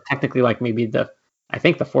 so it's technically like maybe I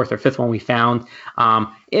think the fourth or fifth one we found.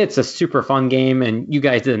 It's a super fun game, and you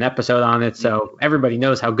guys did an episode on it, so everybody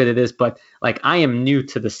knows how good it is. But like, I am new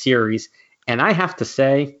to the series, and I have to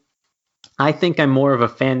say, I think I'm more of a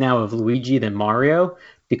fan now of Luigi than Mario,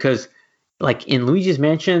 because like in Luigi's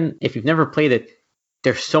Mansion, if you've never played it,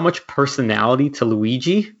 there's so much personality to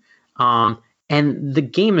Luigi. And the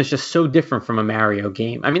game is just so different from a Mario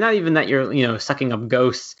game. I mean, not even that you're, sucking up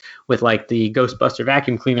ghosts with like the Ghostbuster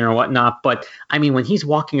vacuum cleaner or whatnot, but I mean, when he's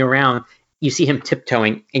walking around, you see him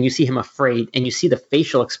tiptoeing and you see him afraid and you see the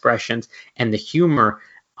facial expressions and the humor.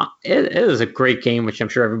 It is a great game, which I'm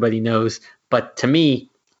sure everybody knows. But to me,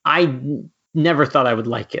 I never thought I would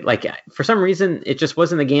like it. Like, for some reason, it just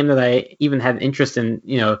wasn't a game that I even had interest in,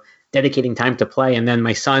 dedicating time to play. And then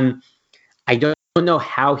my son, I don't know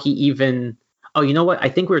how he even... Oh, you know what? I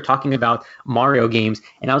think we were talking about Mario games,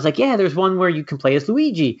 and I was like, yeah, there's one where you can play as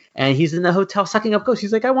Luigi, and he's in the hotel sucking up ghosts.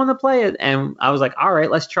 He's like, I want to play it. And I was like, all right,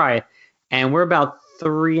 let's try it. And we're about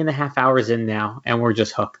 3.5 hours in now, and we're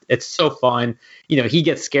just hooked. It's so fun. He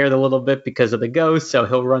gets scared a little bit because of the ghost, so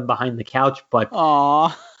he'll run behind the couch. But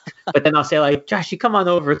Aww. But then I'll say, like, Josh, you come on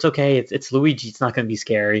over. It's okay. It's Luigi. It's not going to be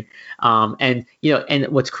scary. And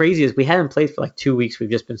what's crazy is we hadn't played for like 2 weeks. We've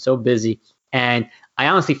just been so busy. And I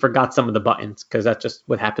honestly forgot some of the buttons, because that's just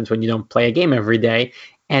what happens when you don't play a game every day.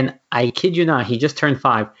 And I kid you not, he just turned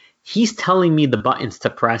 5. He's telling me the buttons to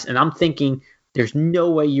press, and I'm thinking, there's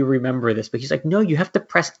no way you remember this. But he's like, no, you have to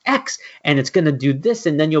press X, and it's going to do this,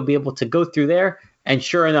 and then you'll be able to go through there. And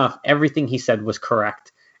sure enough, everything he said was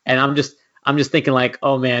correct. And I'm just thinking, like,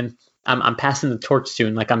 oh man, I'm passing the torch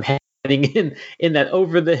soon. Like, I'm heading in that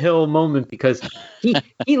over the hill moment, because he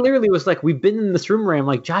literally was like, we've been in this room where I'm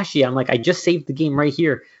like, Joshy, I'm like, I just saved the game right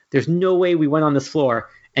here. There's no way we went on this floor.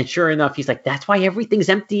 And sure enough, he's like, that's why everything's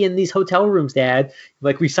empty in these hotel rooms, Dad.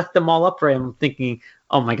 Like, we sucked them all up right. I'm thinking,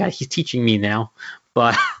 oh my God, he's teaching me now.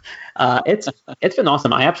 But it's been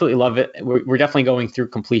awesome. I absolutely love it. We're definitely going through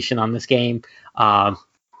completion on this game.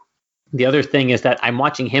 The other thing is that I'm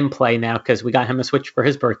watching him play now, because we got him a Switch for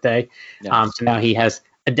his birthday. Yes. So now he has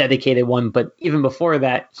a dedicated one. But even before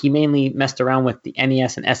that, he mainly messed around with the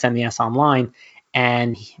NES and SNES online.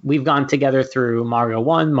 And we've gone together through Mario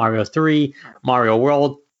 1, Mario 3, Mario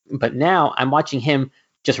World. But now I'm watching him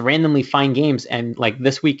just randomly find games. And like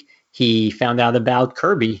this week, he found out about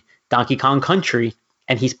Kirby, Donkey Kong Country,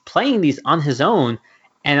 and he's playing these on his own.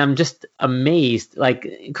 And I'm just amazed. Like,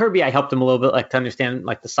 Kirby, I helped him a little bit, like, to understand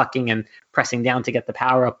like the sucking and pressing down to get the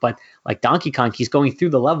power up. But like Donkey Kong, he's going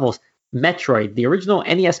through the levels. Metroid, the original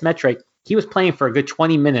NES Metroid, he was playing for a good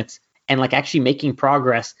 20 minutes and like actually making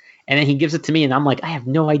progress. And then he gives it to me, and I'm like, I have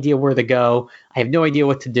no idea where to go. I have no idea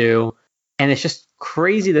what to do. And it's just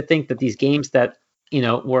crazy to think that these games that,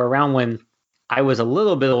 were around when I was a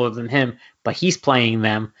little bit older than him, but he's playing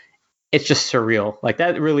them. It's just surreal. Like,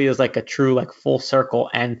 that really is like a true, like, full circle.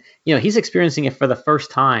 And, he's experiencing it for the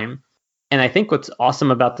first time. And I think what's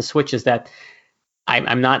awesome about the Switch is that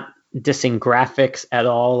I'm not dissing graphics at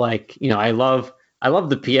all. Like, I love the I love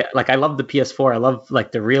the PS4. I love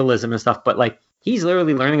like the realism and stuff, but like, he's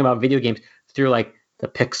literally learning about video games through like the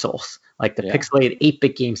pixels, like the pixelated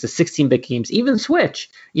 8-bit games, the 16-bit games, even Switch,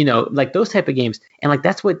 like those type of games. And like,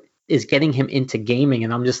 that's what is getting him into gaming.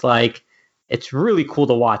 And I'm just like, it's really cool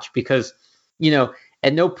to watch, because,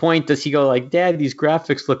 at no point does he go like, Dad, these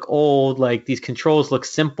graphics look old, like these controls look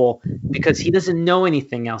simple, because he doesn't know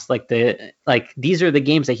anything else. Like, these are the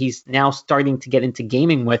games that he's now starting to get into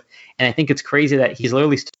gaming with. And I think it's crazy that he's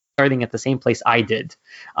literally starting at the same place I did.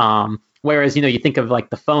 Whereas, you think of like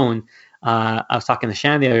the phone. I was talking to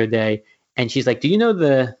Shannon the other day, and she's like, do you know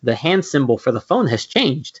the hand symbol for the phone has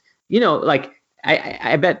changed? Like,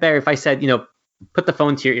 I bet, Barry, if I said, put the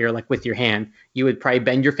phone to your ear, like with your hand, you would probably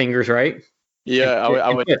bend your fingers, right? Yeah,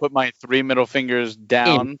 I would put my 3 middle fingers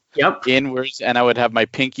down, inwards, and I would have my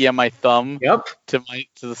pinky and my thumb to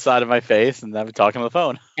the side of my face, and I'd be talking on the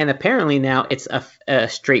phone. And apparently now it's a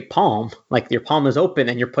straight palm, like your palm is open,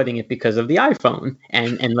 and you're putting it because of the iPhone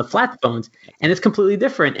and the flat phones, and it's completely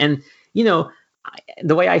different. And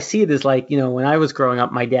the way I see it is like, when I was growing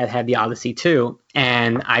up, my dad had the Odyssey too,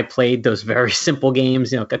 and I played those very simple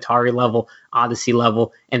games, Atari level, Odyssey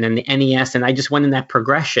level, and then the NES, and I just went in that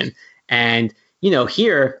progression. And,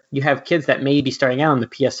 here you have kids that may be starting out on the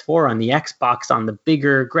PS4, on the Xbox, on the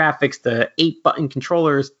bigger graphics, the 8-button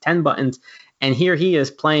controllers, 10 buttons. And here he is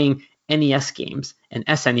playing NES games and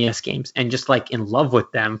SNES games and just like in love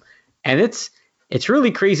with them. And it's really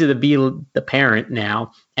crazy to be the parent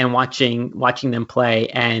now and watching them play.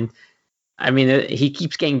 And I mean, he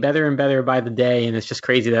keeps getting better and better by the day. And it's just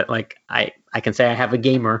crazy that like I can say I have a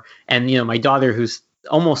gamer, and, my daughter, who's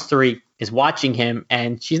almost 3, is watching him,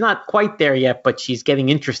 and she's not quite there yet, but she's getting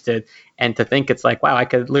interested. And to think it's like, wow, I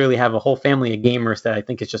could literally have a whole family of gamers that I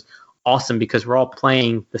think is just awesome because we're all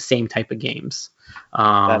playing the same type of games.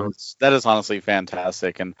 That is honestly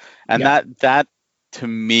fantastic, and that to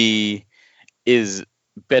me is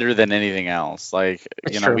better than anything else. Like,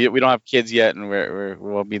 you know, we don't have kids yet, and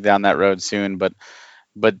we'll be down that road soon, but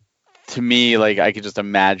to me, like, I could just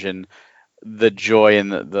imagine the joy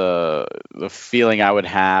and the feeling I would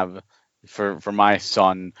have for my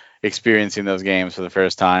son experiencing those games for the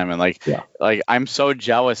first time. And like I'm so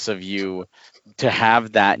jealous of you to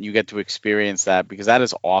have that and you get to experience that, because that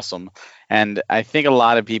is awesome. And I think a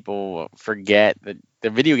lot of people forget that the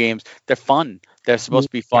video games, they're fun. They're supposed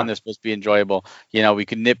to be fun. They're supposed to be enjoyable. You know, we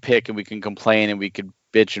can nitpick and we can complain and we could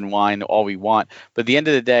bitch and whine all we want, but at the end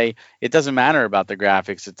of the day, it doesn't matter about the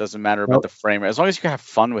graphics. It doesn't matter about the frame rate. As long as you can have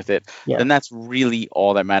fun with it, then that's really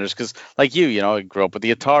all that matters. Because like you know, I grew up with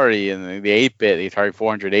the Atari and the 8-bit, the Atari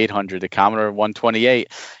 400, 800, the Commodore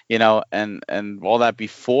 128, you know, and all that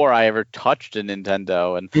before I ever touched a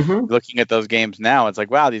Nintendo. And looking at those games now, it's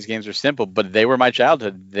like, wow, these games are simple, but they were my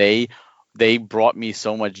childhood. They brought me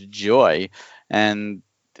so much joy, and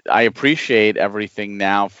I appreciate everything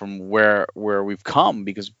now from where we've come,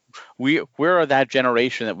 because we're that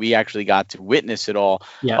generation that we actually got to witness it all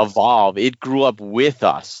evolve. It grew up with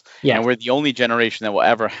us, and we're the only generation that will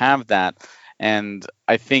ever have that. And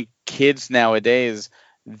I think kids nowadays,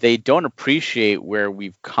 they don't appreciate where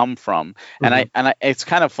we've come from. And I it's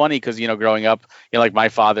kind of funny because, you know, growing up, you know, like my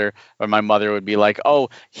father or my mother would be like, oh,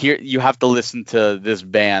 here, you have to listen to this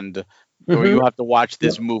band, or you have to watch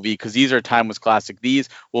this movie because these are timeless classic. These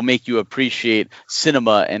will make you appreciate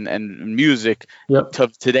cinema and music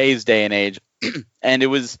to today's day and age. And it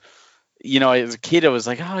was, you know, as a kid, I was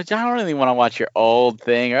like, oh, I don't really want to watch your old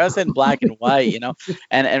thing, or I was in black and white, you know,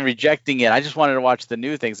 and rejecting it. I just wanted to watch the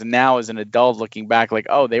new things. And now as an adult looking back, like,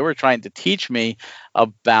 oh, they were trying to teach me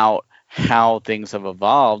about how things have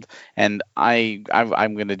evolved, and I'm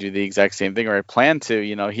going to do the exact same thing, or I plan to,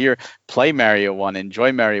 you know, here, play Mario 1,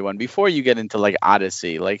 enjoy Mario 1 before you get into like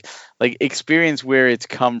Odyssey, like experience where it's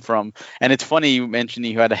come from. And it's funny you mentioned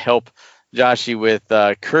you had to help Joshy with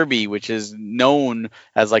Kirby, which is known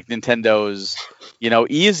as like Nintendo's, you know,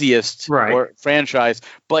 easiest franchise,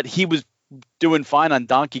 but he was doing fine on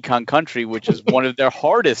Donkey Kong Country, which is one of their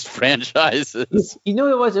hardest franchises. You know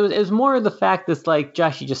what it was? It was more of the fact that's like,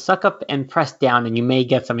 Josh, you just suck up and press down and you may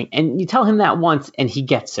get something. And you tell him that once and he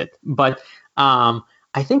gets it. But I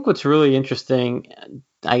think what's really interesting,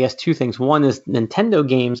 I guess two things. One is Nintendo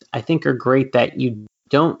games, I think, are great that you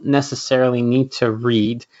don't necessarily need to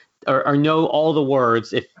read or know all the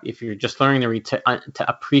words if you're just learning to read to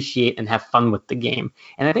appreciate and have fun with the game.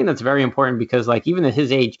 And I think that's very important because, like, even at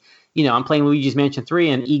his age, you know, I'm playing Luigi's Mansion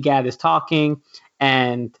 3 and EGAD is talking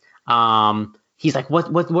and he's like,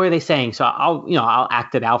 what are they saying? So I'll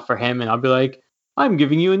act it out for him and I'll be like, I'm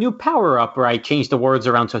giving you a new power up, or I change the words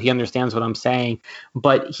around so he understands what I'm saying.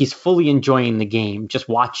 But he's fully enjoying the game, just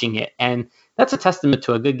watching it. And that's a testament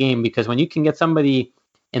to a good game, because when you can get somebody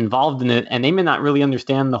involved in it and they may not really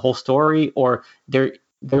understand the whole story, or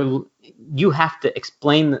you have to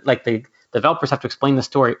explain, like the developers have to explain the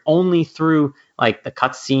story only through like the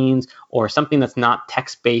cutscenes or something that's not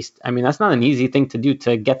text-based. I mean, that's not an easy thing to do,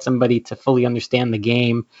 to get somebody to fully understand the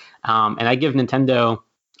game. And I give Nintendo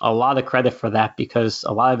a lot of credit for that, because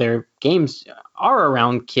a lot of their games are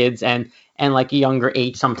around kids and like a younger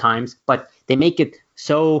age sometimes, but they make it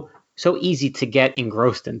so easy to get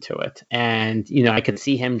engrossed into it. And, you know, I could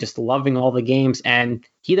see him just loving all the games, and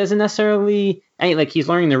he doesn't necessarily, like, he's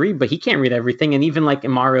learning to read, but he can't read everything. And even like in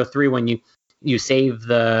Mario 3, when you save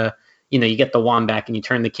the, you know, you get the wand back and you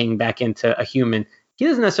turn the king back into a human, he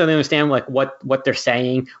doesn't necessarily understand like what they're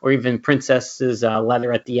saying, or even Princess's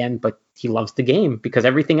letter at the end, but he loves the game because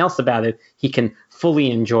everything else about it he can fully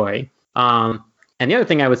enjoy. And the other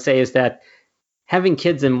thing I would say is that having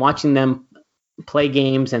kids and watching them play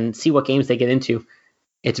games and see what games they get into,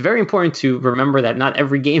 it's very important to remember that not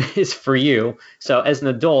every game is for you. So as an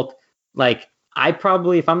adult, like, I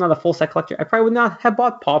probably, if I'm not a full set collector, I probably would not have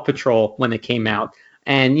bought Paw Patrol when it came out.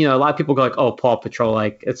 And, you know, a lot of people go like, oh, Paw Patrol,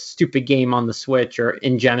 like, it's a stupid game on the Switch, or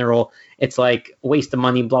in general, it's like a waste of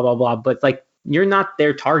money, blah, blah, blah. But like, you're not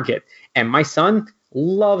their target. And my son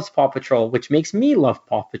loves Paw Patrol, which makes me love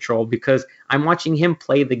Paw Patrol, because I'm watching him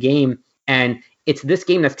play the game, and it's this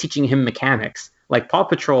game that's teaching him mechanics. Like Paw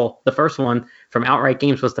Patrol, the first one from Outright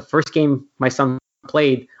Games, was the first game my son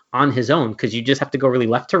played on his own, because you just have to go really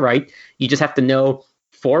left to right. You just have to know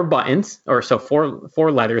 4 buttons, or so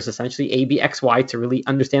four letters, essentially A, B, X, Y, to really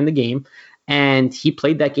understand the game. And he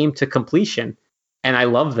played that game to completion. And I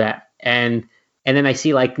love that. And and then I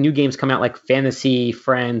see like new games come out like Fantasy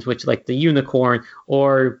Friends, which like the Unicorn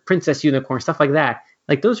or Princess Unicorn, stuff like that.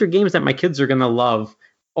 Like those are games that my kids are gonna love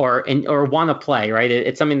or want to play, right?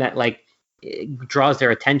 It's something that like it draws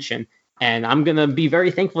their attention, and I'm gonna be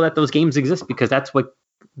very thankful that those games exist because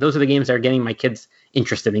those are the games that are getting my kids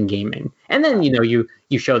interested in gaming. And then you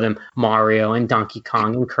show them Mario and Donkey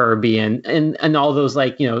Kong and Kirby and all those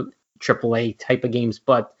like AAA type of games.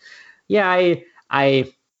 But yeah,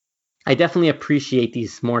 I definitely appreciate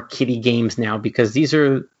these more kiddie games now because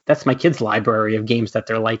that's my kids' library of games that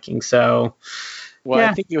they're liking. So. Well,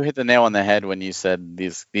 yeah. I think you hit the nail on the head when you said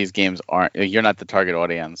these games you're not the target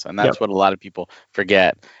audience, and that's what a lot of people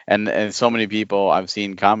forget. And so many people I've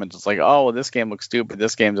seen comments, it's like, oh, well, this game looks stupid,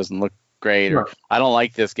 this game doesn't look great, or I don't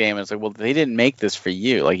like this game. And it's like, well, they didn't make this for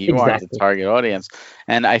you. Like you aren't the target audience.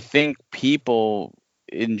 And I think people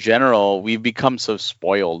in general, we've become so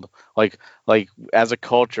spoiled. Like as a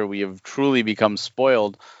culture, we have truly become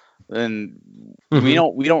spoiled. And we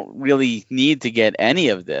don't really need to get any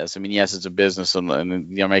of this. I mean, yes, it's a business and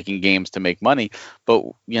making games to make money, but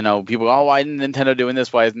people go, oh, why isn't Nintendo doing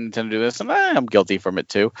this? Why isn't Nintendo doing this? And I'm guilty from it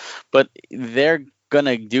too. But they're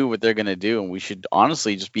gonna do what they're gonna do, and we should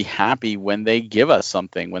honestly just be happy when they give us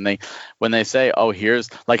something. When they say, oh, here's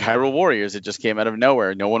like Hyrule Warriors, it just came out of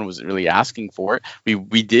nowhere. No one was really asking for it.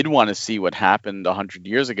 We did want to see what happened 100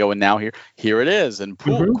 years ago, and now here it is, and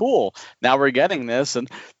cool. Now we're getting this, and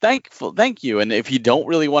thank you. And if you don't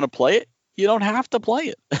really want to play it, you don't have to play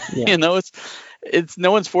it. Yeah. It's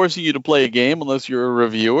no one's forcing you to play a game unless you're a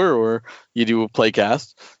reviewer or you do a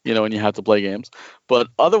playcast, and you have to play games. But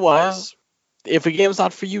otherwise, if a game's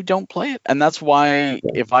not for you, don't play it. And that's why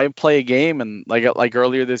if I play a game, and like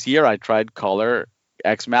earlier this year, I tried Color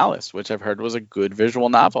X Malice, which I've heard was a good visual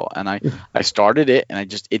novel, and I started it,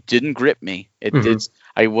 and it didn't grip me.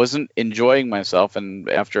 I wasn't enjoying myself, and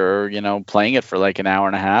after playing it for like an hour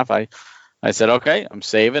and a half, I said, okay, I'm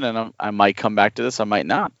saving, and I might come back to this, I might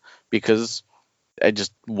not, because it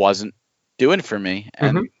just wasn't doing for me.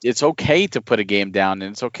 And it's okay to put a game down,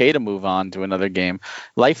 and it's okay to move on to another game.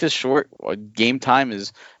 Life is short. Game time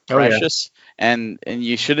is precious, and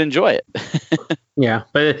you should enjoy it. Yeah,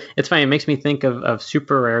 but it's funny. It makes me think of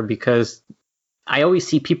Super Rare because I always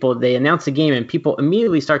see people, they announce a game and people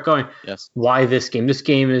immediately start going, why this game? This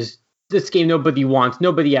game nobody wants.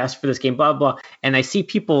 Nobody asked for this game, blah, blah. And I see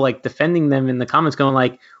people like defending them in the comments going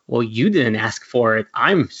like, well, you didn't ask for it.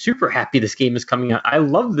 I'm super happy this game is coming out. I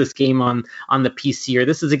love this game on the PC, or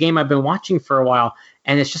this is a game I've been watching for a while.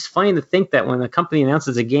 And it's just funny to think that when a company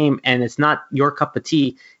announces a game and it's not your cup of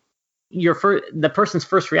tea, the person's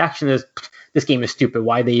first reaction is, this game is stupid.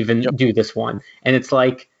 Why they even do this one? And it's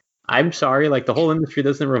like, I'm sorry, like the whole industry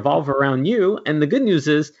doesn't revolve around you. And the good news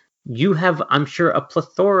is you have, I'm sure, a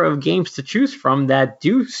plethora of games to choose from that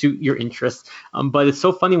do suit your interests. But it's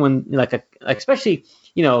so funny when especially,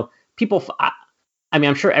 people, I mean,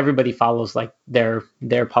 I'm sure everybody follows like their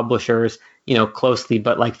publishers, closely.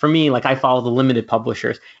 But like for me, like I follow the limited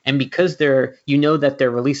publishers, and because that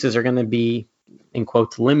their releases are going to be, in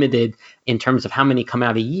quotes, limited in terms of how many come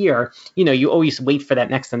out a year, you always wait for that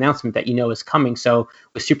next announcement that is coming. So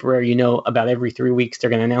with Super Rare, about every 3 weeks they're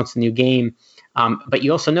going to announce a new game. But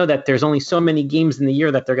you also know that there's only so many games in the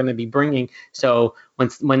year that they're going to be bringing. So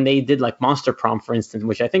when they did like Monster Prom, for instance,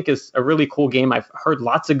 which I think is a really cool game, I've heard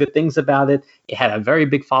lots of good things about it. It had a very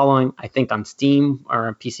big following, I think, on Steam or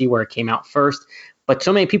on PC where it came out first. But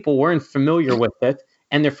so many people weren't familiar with it.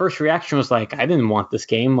 And their first reaction was like, I didn't want this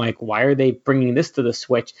game. Like, why are they bringing this to the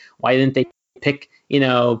Switch? Why didn't they pick,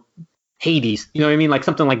 Hades? You know what I mean? Like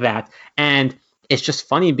something like that. And it's just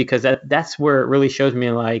funny because that's where it really shows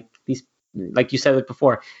me like these, like you said it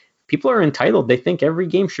before, people are entitled. They think every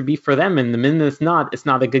game should be for them. And the minute it's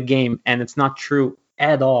not a good game. And it's not true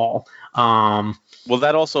at all. Well,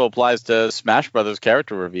 that also applies to Smash Brothers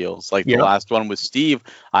character reveals. Like the last one with Steve.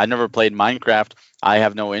 I never played Minecraft. I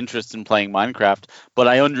have no interest in playing Minecraft, but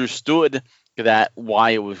I understood that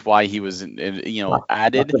why he was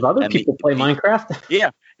added. Lots of other people play Minecraft.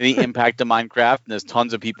 Yeah, the impact of Minecraft, and there's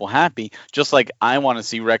tons of people happy. Just like I want to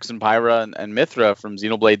see Rex and Pyra and Mithra from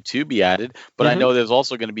Xenoblade 2 be added, but I know there's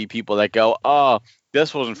also going to be people that go, oh,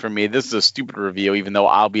 this wasn't for me. This is a stupid review, even though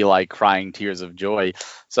I'll be like crying tears of joy.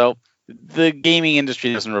 So the gaming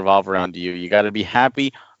industry doesn't revolve around you. You got to be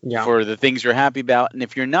happy for the things you're happy about, and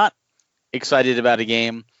if you're not excited about a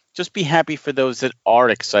game, just be happy for those that are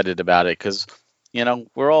excited about it, because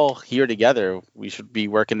we're all here together. We should be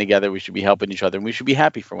working together. We should be helping each other, and we should be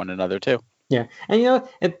happy for one another too. Yeah, and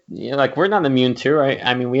like we're not immune to, right?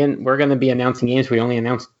 I mean, we're going to be announcing games. We only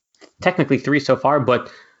announced technically 3 so far, but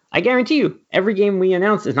I guarantee you, every game we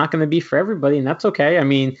announce is not going to be for everybody, and that's okay. I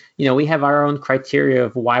mean, we have our own criteria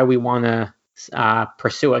of why we want to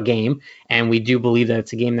pursue a game, and we do believe that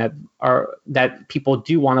it's a game that people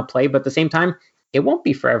do want to play, but at the same time, it won't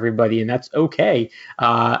be for everybody, and that's okay.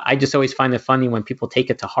 I just always find it funny when people take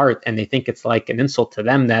it to heart and they think it's like an insult to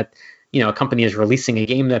them that a company is releasing a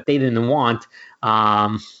game that they didn't want,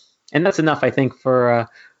 and that's enough, I think, for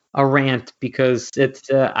a rant, because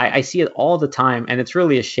it's I see it all the time, and it's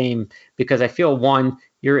really a shame, because I feel, one,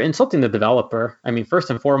 you're insulting the developer. I mean, first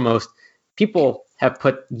and foremost, people have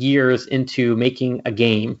put years into making a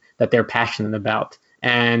game that they're passionate about.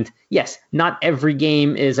 And yes, not every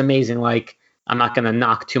game is amazing. Like, I'm not going to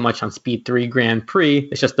knock too much on Speed 3 Grand Prix.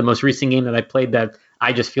 It's just the most recent game that I played that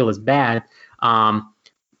I just feel is bad.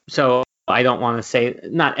 So I don't want to say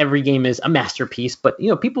not every game is a masterpiece, but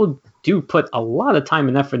people do put a lot of time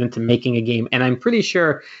and effort into making a game. And I'm pretty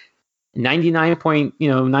sure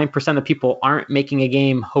 99.9% of people aren't making a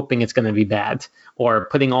game hoping it's going to be bad, or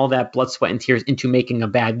putting all that blood, sweat, and tears into making a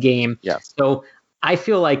bad game. Yes. So I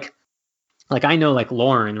feel like I know, like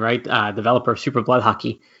Lauren, right? Developer of Super Blood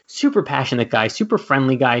Hockey, super passionate guy, super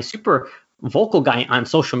friendly guy, super vocal guy on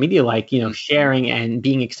social media, like, sharing and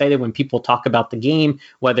being excited when people talk about the game,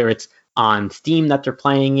 whether it's on Steam that they're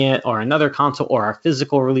playing it, or another console, or our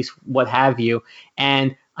physical release, what have you.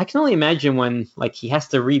 And I can only imagine when, like, he has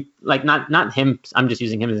to read, like, not him, I'm just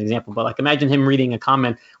using him as an example, but like, imagine him reading a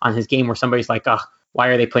comment on his game where somebody's like, oh, why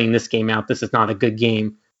are they playing this game out? This is not a good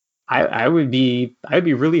game. I would be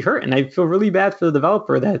really hurt, and I'd feel really bad for the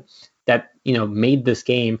developer that made this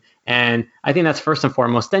game. And I think that's first and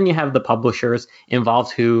foremost. Then you have the publishers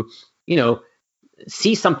involved who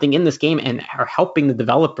see something in this game and are helping the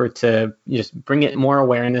developer to just bring it more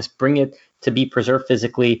awareness, bring it to be preserved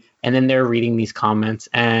physically, and then they're reading these comments.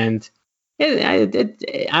 And I don't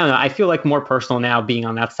know, I feel like more personal now being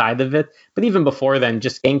on that side of it. But even before then,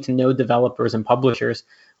 just getting to know developers and publishers,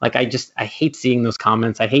 like, I hate seeing those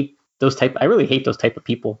comments. I really hate those type of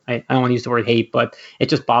people. I don't want to use the word hate, but it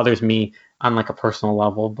just bothers me on like a personal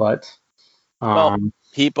level. But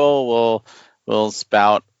people will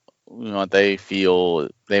spout what they feel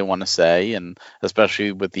they want to say, and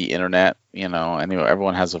especially with the internet, anyway,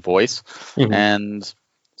 everyone has a voice, mm-hmm. and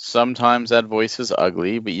sometimes that voice is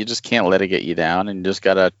ugly, but you just can't let it get you down, and you just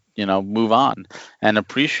gotta move on and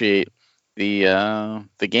appreciate the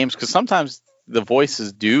games, because sometimes the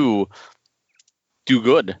voices do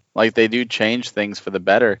good, like they do change things for the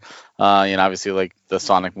better. Obviously, like the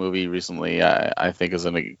Sonic movie recently, I think is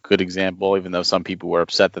a good example, even though some people were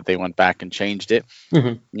upset that they went back and changed it.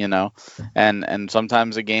 Mm-hmm. And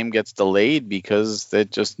sometimes a game gets delayed because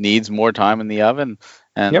it just needs more time in the oven,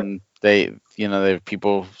 and yep.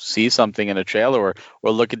 People see something in a trailer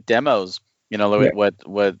or look at demos. What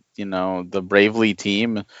the Bravely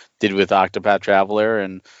team did with Octopath Traveler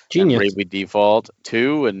and Bravely Default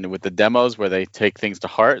 2, and with the demos where they take things to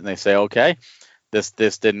heart and they say, okay, this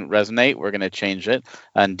didn't resonate, we're going to change it.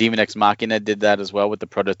 And Demon X Machina did that as well with the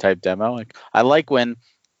prototype demo. Like, I like when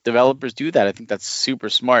developers do that. I think that's super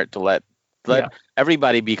smart to let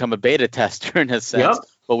everybody become a beta tester in a sense,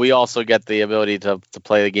 but we also get the ability to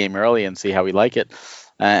play the game early and see how we like it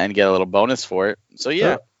and get a little bonus for it. So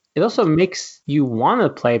yeah. It also makes you want to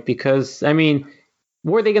play it, because, I mean,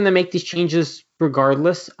 were they going to make these changes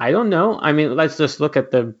regardless? I don't know. I mean, let's just look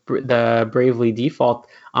at the Bravely Default.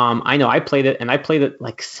 I know I played it, and I played it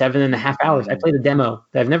like 7.5 hours. I played a demo.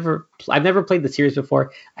 I've never played the series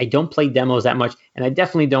before. I don't play demos that much, and I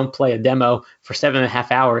definitely don't play a demo for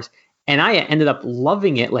 7.5 hours. And I ended up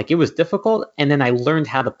loving it. Like, it was difficult, and then I learned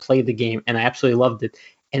how to play the game, and I absolutely loved it.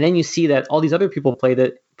 And then you see that all these other people played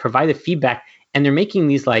it, provided feedback, and they're making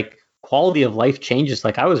these like quality of life changes.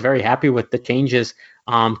 Like, I was very happy with the changes,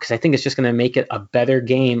 because I think it's just going to make it a better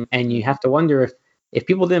game. And you have to wonder if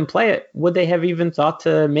people didn't play it, would they have even thought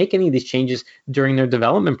to make any of these changes during their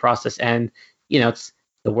development process? And it's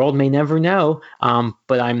the world may never know.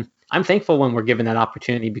 But I'm thankful when we're given that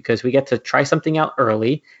opportunity, because we get to try something out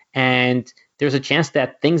early, and there's a chance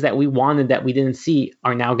that things that we wanted that we didn't see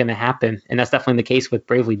are now going to happen. And that's definitely the case with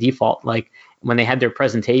Bravely Default. Like, when they had their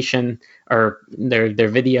presentation or their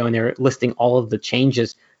video and they're listing all of the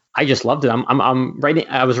changes, I just loved it.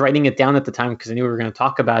 I was writing it down at the time because I knew we were going to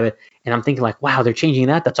talk about it. And I'm thinking like, wow, they're changing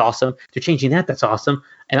that. That's awesome. They're changing that. That's awesome.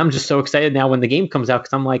 And I'm just so excited now when the game comes out,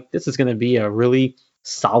 because I'm like, this is going to be a really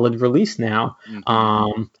solid release now,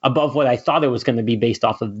 above what I thought it was going to be based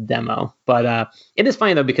off of the demo. But it is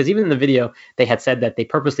funny though, because even in the video, they had said that they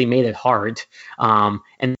purposely made it hard.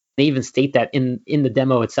 And they even state that in the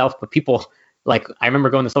demo itself, but people like I remember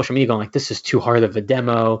going to social media going like, this is too hard of a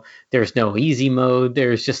demo. There's no easy mode.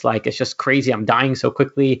 There's just like, it's just crazy. I'm dying so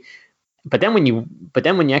quickly. But then when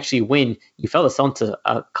you actually win, you felt a sense of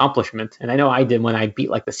accomplishment. And I know I did when I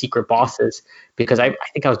beat like the secret bosses, because I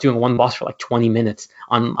think I was doing one boss for like 20 minutes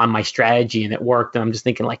on my strategy, and it worked. And I'm just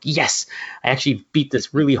thinking like, yes, I actually beat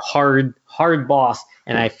this really hard boss,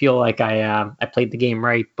 and I feel like I played the game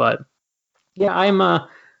right. But yeah,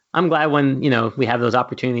 I'm glad when we have those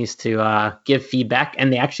opportunities to give feedback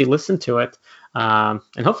and they actually listen to it. And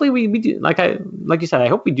hopefully we do, like you said, I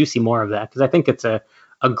hope we do see more of that, because I think it's a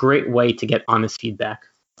great way to get honest feedback.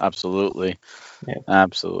 Absolutely. Yeah.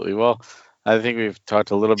 Absolutely. Well, I think we've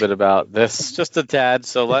talked a little bit about this, just a tad.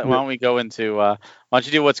 So why don't we go into, why don't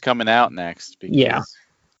you do what's coming out next? Because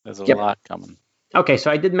there's a lot coming. Okay,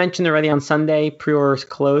 so I did mention already on Sunday, pre-orders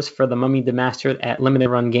close for the Mummy Demastered at Limited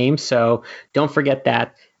Run Games, so don't forget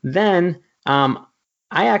that. Then I'm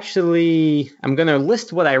going to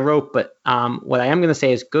list what I wrote, but what I am going to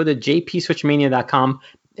say is go to jpswitchmania.com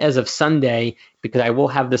as of Sunday, because I will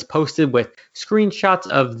have this posted with screenshots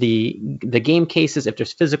of the game cases. If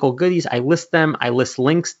there's physical goodies, I list them. I list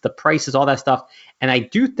links, the prices, all that stuff. And I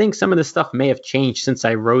do think some of this stuff may have changed since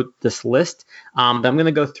I wrote this list. But I'm going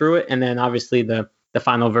to go through it, and then obviously the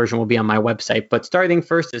final version will be on my website. But starting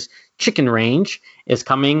first is Chicken Range is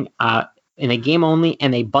coming in a game only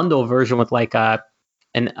and a bundle version with like a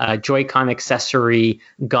Joy-Con accessory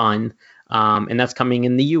gun. And that's coming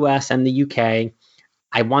in the US and the UK.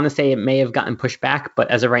 I want to say it may have gotten pushed back,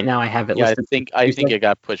 but as of right now, I have it listed. I think it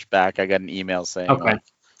got pushed back. I got an email saying. Okay.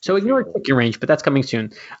 So ignore Chicken Range, but that's coming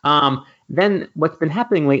soon. Then what's been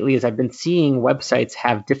happening lately is I've been seeing websites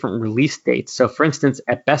have different release dates. So for instance,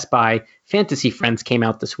 at Best Buy, Fantasy Friends came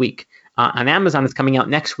out this week. On Amazon, it's coming out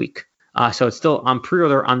next week. So it's still on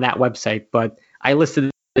pre-order on that website, but I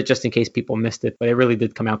listed it just in case people missed it, but it really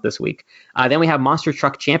did come out this week. Then we have Monster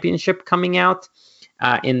Truck Championship coming out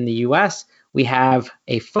in the US. We have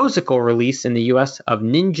a physical release in the US of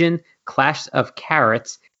Ninja Clash of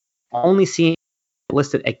Carrots, only seeing it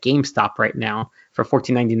listed at GameStop right now for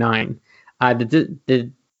 $14.99.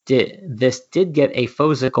 This did get a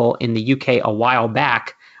physical in the UK a while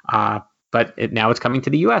back, but now it's coming to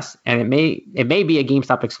the US, and it may be a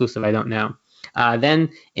GameStop exclusive. I don't know. Then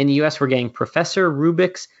in the US, we're getting Professor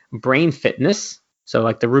Rubik's Brain Fitness, so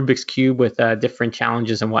like the Rubik's Cube with different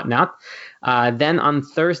challenges and whatnot. Then on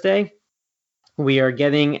Thursday, we are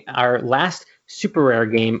getting our last super rare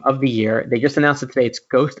game of the year. They just announced it today. It's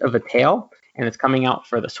Ghost of a Tale, and it's coming out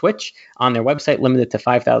for the Switch on their website, limited to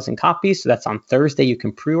 5,000 copies. So that's on Thursday. You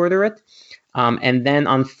can pre-order it. And then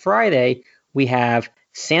on Friday, we have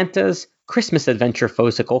Santa's Christmas Adventure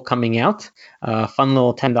Physical coming out. Fun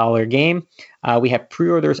little $10 game. We have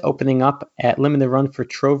pre-orders opening up at Limited Run for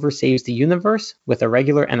Trover Saves the Universe with a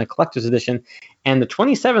regular and a collector's edition. And the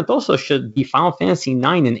 27th also should be Final Fantasy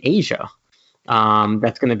IX in Asia.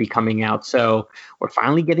 That's going to be coming out. So we're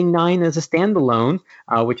finally getting 9 as a standalone,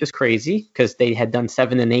 which is crazy because they had done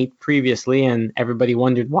 7 and 8 previously, and everybody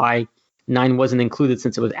wondered why 9 wasn't included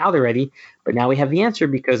since it was out already. But now we have the answer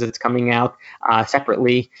because it's coming out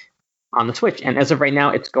separately on the Switch. And as of right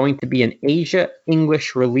now, it's going to be an Asia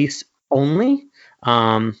English release only.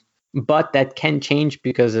 But that can change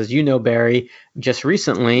because, as you know, Barry, just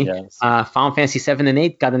recently, Final Fantasy 7 and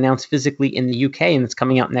 8 got announced physically in the UK, and it's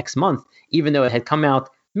coming out next month, even though it had come out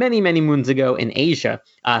many, many moons ago in Asia.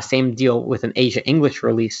 Same deal with an Asia English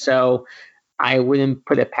release. So I wouldn't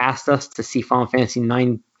put it past us to see Final Fantasy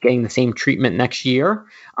 9 getting the same treatment next year.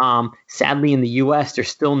 Sadly, in the US, there's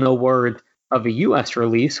still no word of a US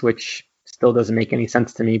release, which still doesn't make any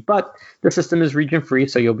sense to me, but the system is region free,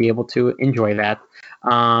 so you'll be able to enjoy that.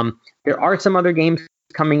 There are some other games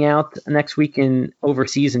coming out next week in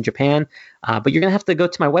overseas in Japan, but you're going to have to go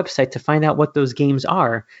to my website to find out what those games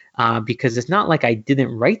are, because it's not like I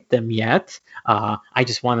didn't write them yet. I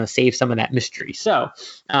just want to save some of that mystery. So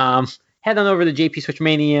head on over to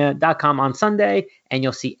jpswitchmania.com on Sunday, and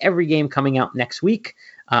you'll see every game coming out next week.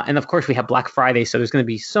 And of course, we have Black Friday, so there's going to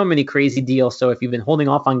be so many crazy deals. So if you've been holding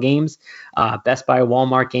off on games, Best Buy,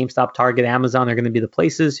 Walmart, GameStop, Target, Amazon are going to be the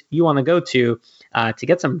places you want to go to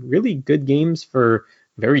get some really good games for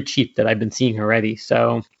very cheap that I've been seeing already.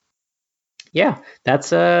 So yeah,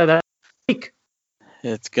 that's week.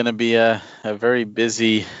 It's going to be a very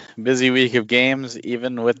busy week of games,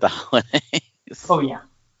 even with the holidays. Oh yeah.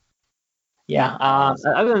 Yeah.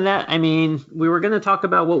 Other than that, I mean, we were going to talk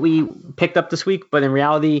about what we picked up this week, but in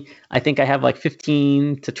reality, I think I have like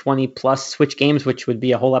 15 to 20 plus Switch games, which would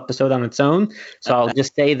be a whole episode on its own. So I'll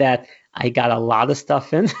just say that I got a lot of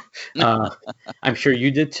stuff in. I'm sure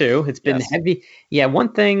you did too. It's been heavy. Yeah.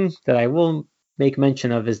 One thing that I will make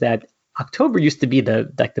mention of is that October used to be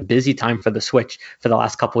the busy time for the Switch for the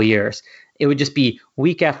last couple of years. It would just be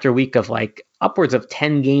week after week of like upwards of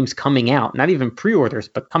 10 games coming out, not even pre-orders,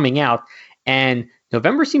 but coming out. And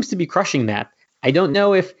November seems to be crushing that. I don't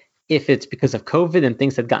know if it's because of COVID and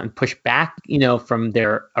things had gotten pushed back, from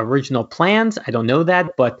their original plans. I don't know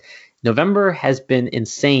that, but November has been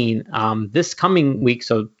insane. This coming week,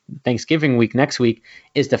 so Thanksgiving week next week,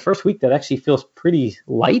 is the first week that actually feels pretty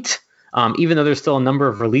light, even though there's still a number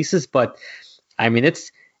of releases. But I mean,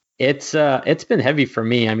 it's been heavy for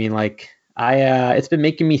me. I mean, it's been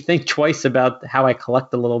making me think twice about how I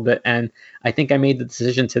collect a little bit, and I think I made the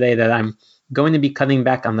decision today that I'm going to be cutting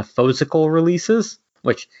back on the physical releases,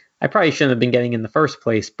 which I probably shouldn't have been getting in the first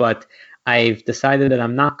place, but I've decided that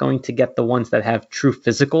I'm not going to get the ones that have true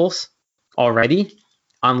physicals already,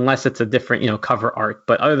 unless it's a different, cover art.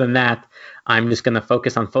 But other than that, I'm just going to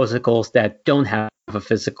focus on physicals that don't have a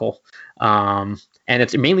physical. And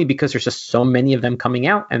it's mainly because there's just so many of them coming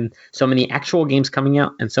out, and so many actual games coming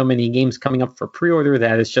out, and so many games coming up for pre-order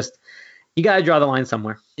that it's just, you got to draw the line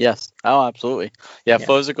somewhere. Yes. Oh, absolutely. Yeah,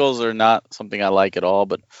 physicals are not something I like at all,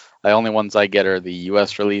 but the only ones I get are the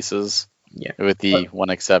US releases. Yeah. With the one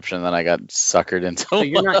exception that I got suckered into. So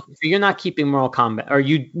you're not keeping Mortal Kombat, or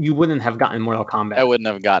you wouldn't have gotten Mortal Kombat. I wouldn't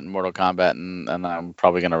have gotten Mortal Kombat, and I'm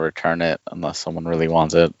probably going to return it unless someone really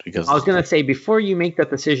wants it. Because I was going to say, before you make that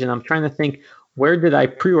decision, I'm trying to think, where did I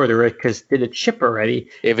pre-order it? Because did it ship already?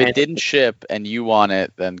 If it didn't ship and you want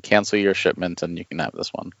it, then cancel your shipment and you can have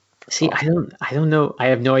this one. See, I don't know. I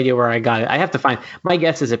have no idea where I got it. I have to find. My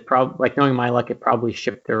guess is knowing my luck, it probably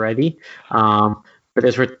shipped already. But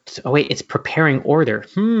it's preparing order.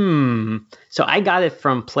 So I got it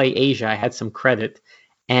from Play Asia. I had some credit,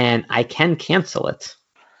 and I can cancel it.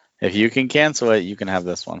 If you can cancel it, you can have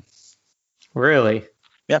this one. Really?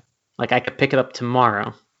 Yep. Like I could pick it up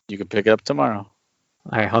tomorrow. You could pick it up tomorrow.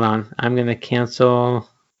 All right, hold on. I'm gonna cancel.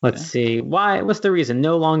 Let's see. Why? What's the reason?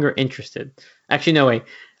 No longer interested. Actually, no, wait.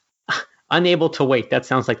 Unable to wait. That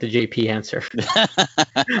sounds like the JP answer.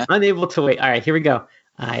 Unable to wait. All right, here we go.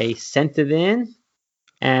 I sent it in.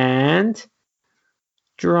 And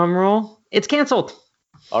drum roll, it's canceled.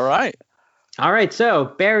 All right. So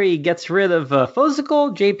Barry gets rid of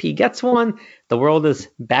physical. JP gets one. The world is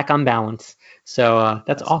back on balance. So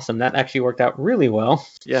that's awesome. That actually worked out really well.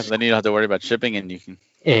 Yeah, then you don't have to worry about shipping, and you can.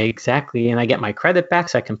 Exactly. And I get my credit back,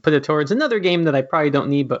 so I can put it towards another game that I probably don't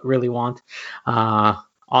need but really want.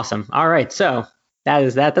 Awesome. All right. So that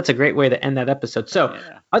is that. That's a great way to end that episode. So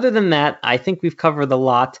other than that, I think we've covered a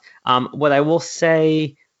lot. What I will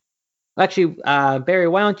say, actually, Barry,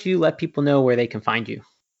 why don't you let people know where they can find you?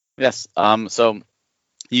 Yes. So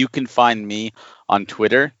you can find me on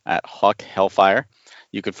Twitter at Hawk Hellfire.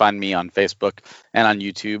 You can find me on Facebook and on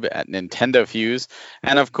YouTube at Nintendo Fuse.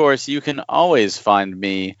 And of course, you can always find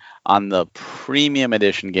me on the Premium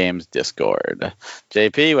Edition Games Discord.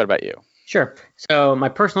 JP, what about you? Sure. So my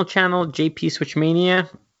personal channel, JP Switchmania,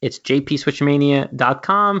 it's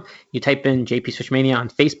jpswitchmania.com. You type in JP Switchmania on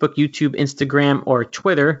Facebook, YouTube, Instagram, or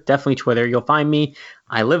Twitter. Definitely Twitter. You'll find me.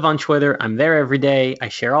 I live on Twitter. I'm there every day. I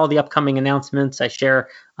share all the upcoming announcements. I share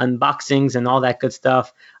unboxings and all that good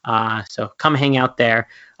stuff. So come hang out there.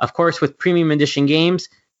 Of course, with Premium Edition Games,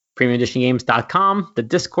 premiumeditiongames.com, the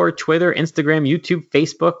Discord, Twitter, Instagram, YouTube,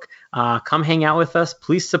 Facebook. Come hang out with us.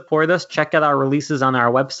 Please support us. Check out our releases on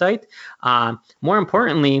our website. More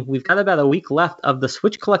importantly, we've got about a week left of the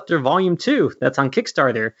Switch Collector Volume 2 that's on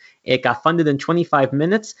Kickstarter. It got funded in 25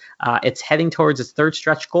 minutes. It's heading towards its third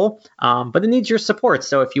stretch goal, but it needs your support.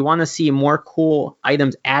 So if you want to see more cool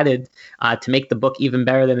items added to make the book even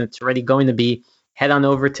better than it's already going to be, head on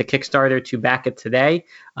over to Kickstarter to back it today.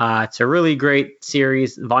 It's a really great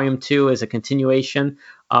series. Volume 2 is a continuation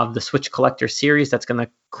of the Switch Collector series that's going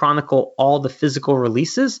to chronicle all the physical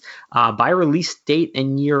releases by release date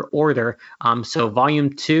and year order. So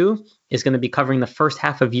Volume 2 is going to be covering the first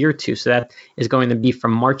half of year 2. So that is going to be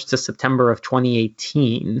from March to September of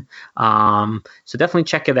 2018. So definitely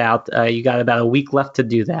check it out. You got about a week left to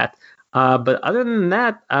do that. But other than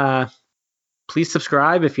that, please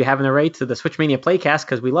subscribe if you haven't already to the Switchmania Playcast,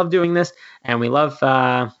 because we love doing this and we love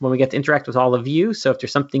when we get to interact with all of you. So if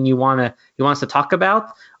there's something you want us to talk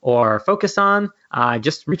about or focus on,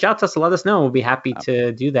 just reach out to us and let us know. We'll be happy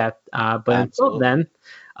to do that. But until then,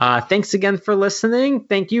 thanks again for listening.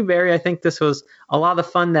 Thank you, Barry. I think this was a lot of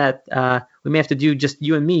fun that we may have to do just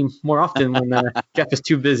you and me more often when Jeff is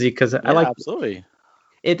too busy, because I like absolutely.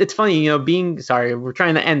 It's funny, sorry, we're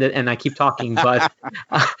trying to end it and I keep talking, but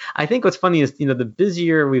I think what's funny is, the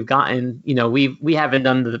busier we've gotten, we haven't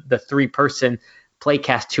done the 3-person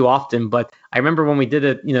playcast too often, but I remember when we did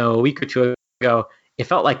it, a week or two ago, it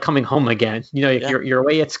felt like coming home again. You know, if you're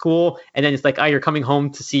away at school, and then it's like, oh, you're coming home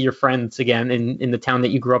to see your friends again in the town that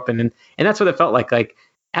you grew up in, and that's what it felt like. Like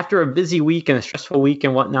after a busy week and a stressful week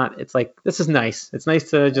and whatnot, it's like, this is nice. It's nice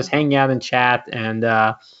to just hang out and chat, and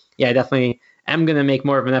I definitely am gonna make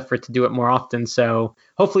more of an effort to do it more often. So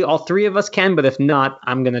hopefully all three of us can, but if not,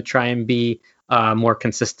 I'm gonna try and be more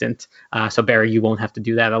consistent. So Barry, you won't have to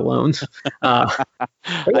do that alone. I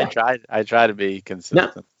try to be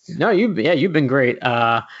consistent. No, you've been great.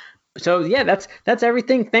 So that's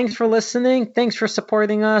everything. Thanks for listening. Thanks for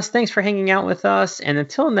supporting us. Thanks for hanging out with us. And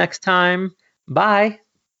until next time, bye.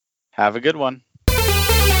 Have a good one.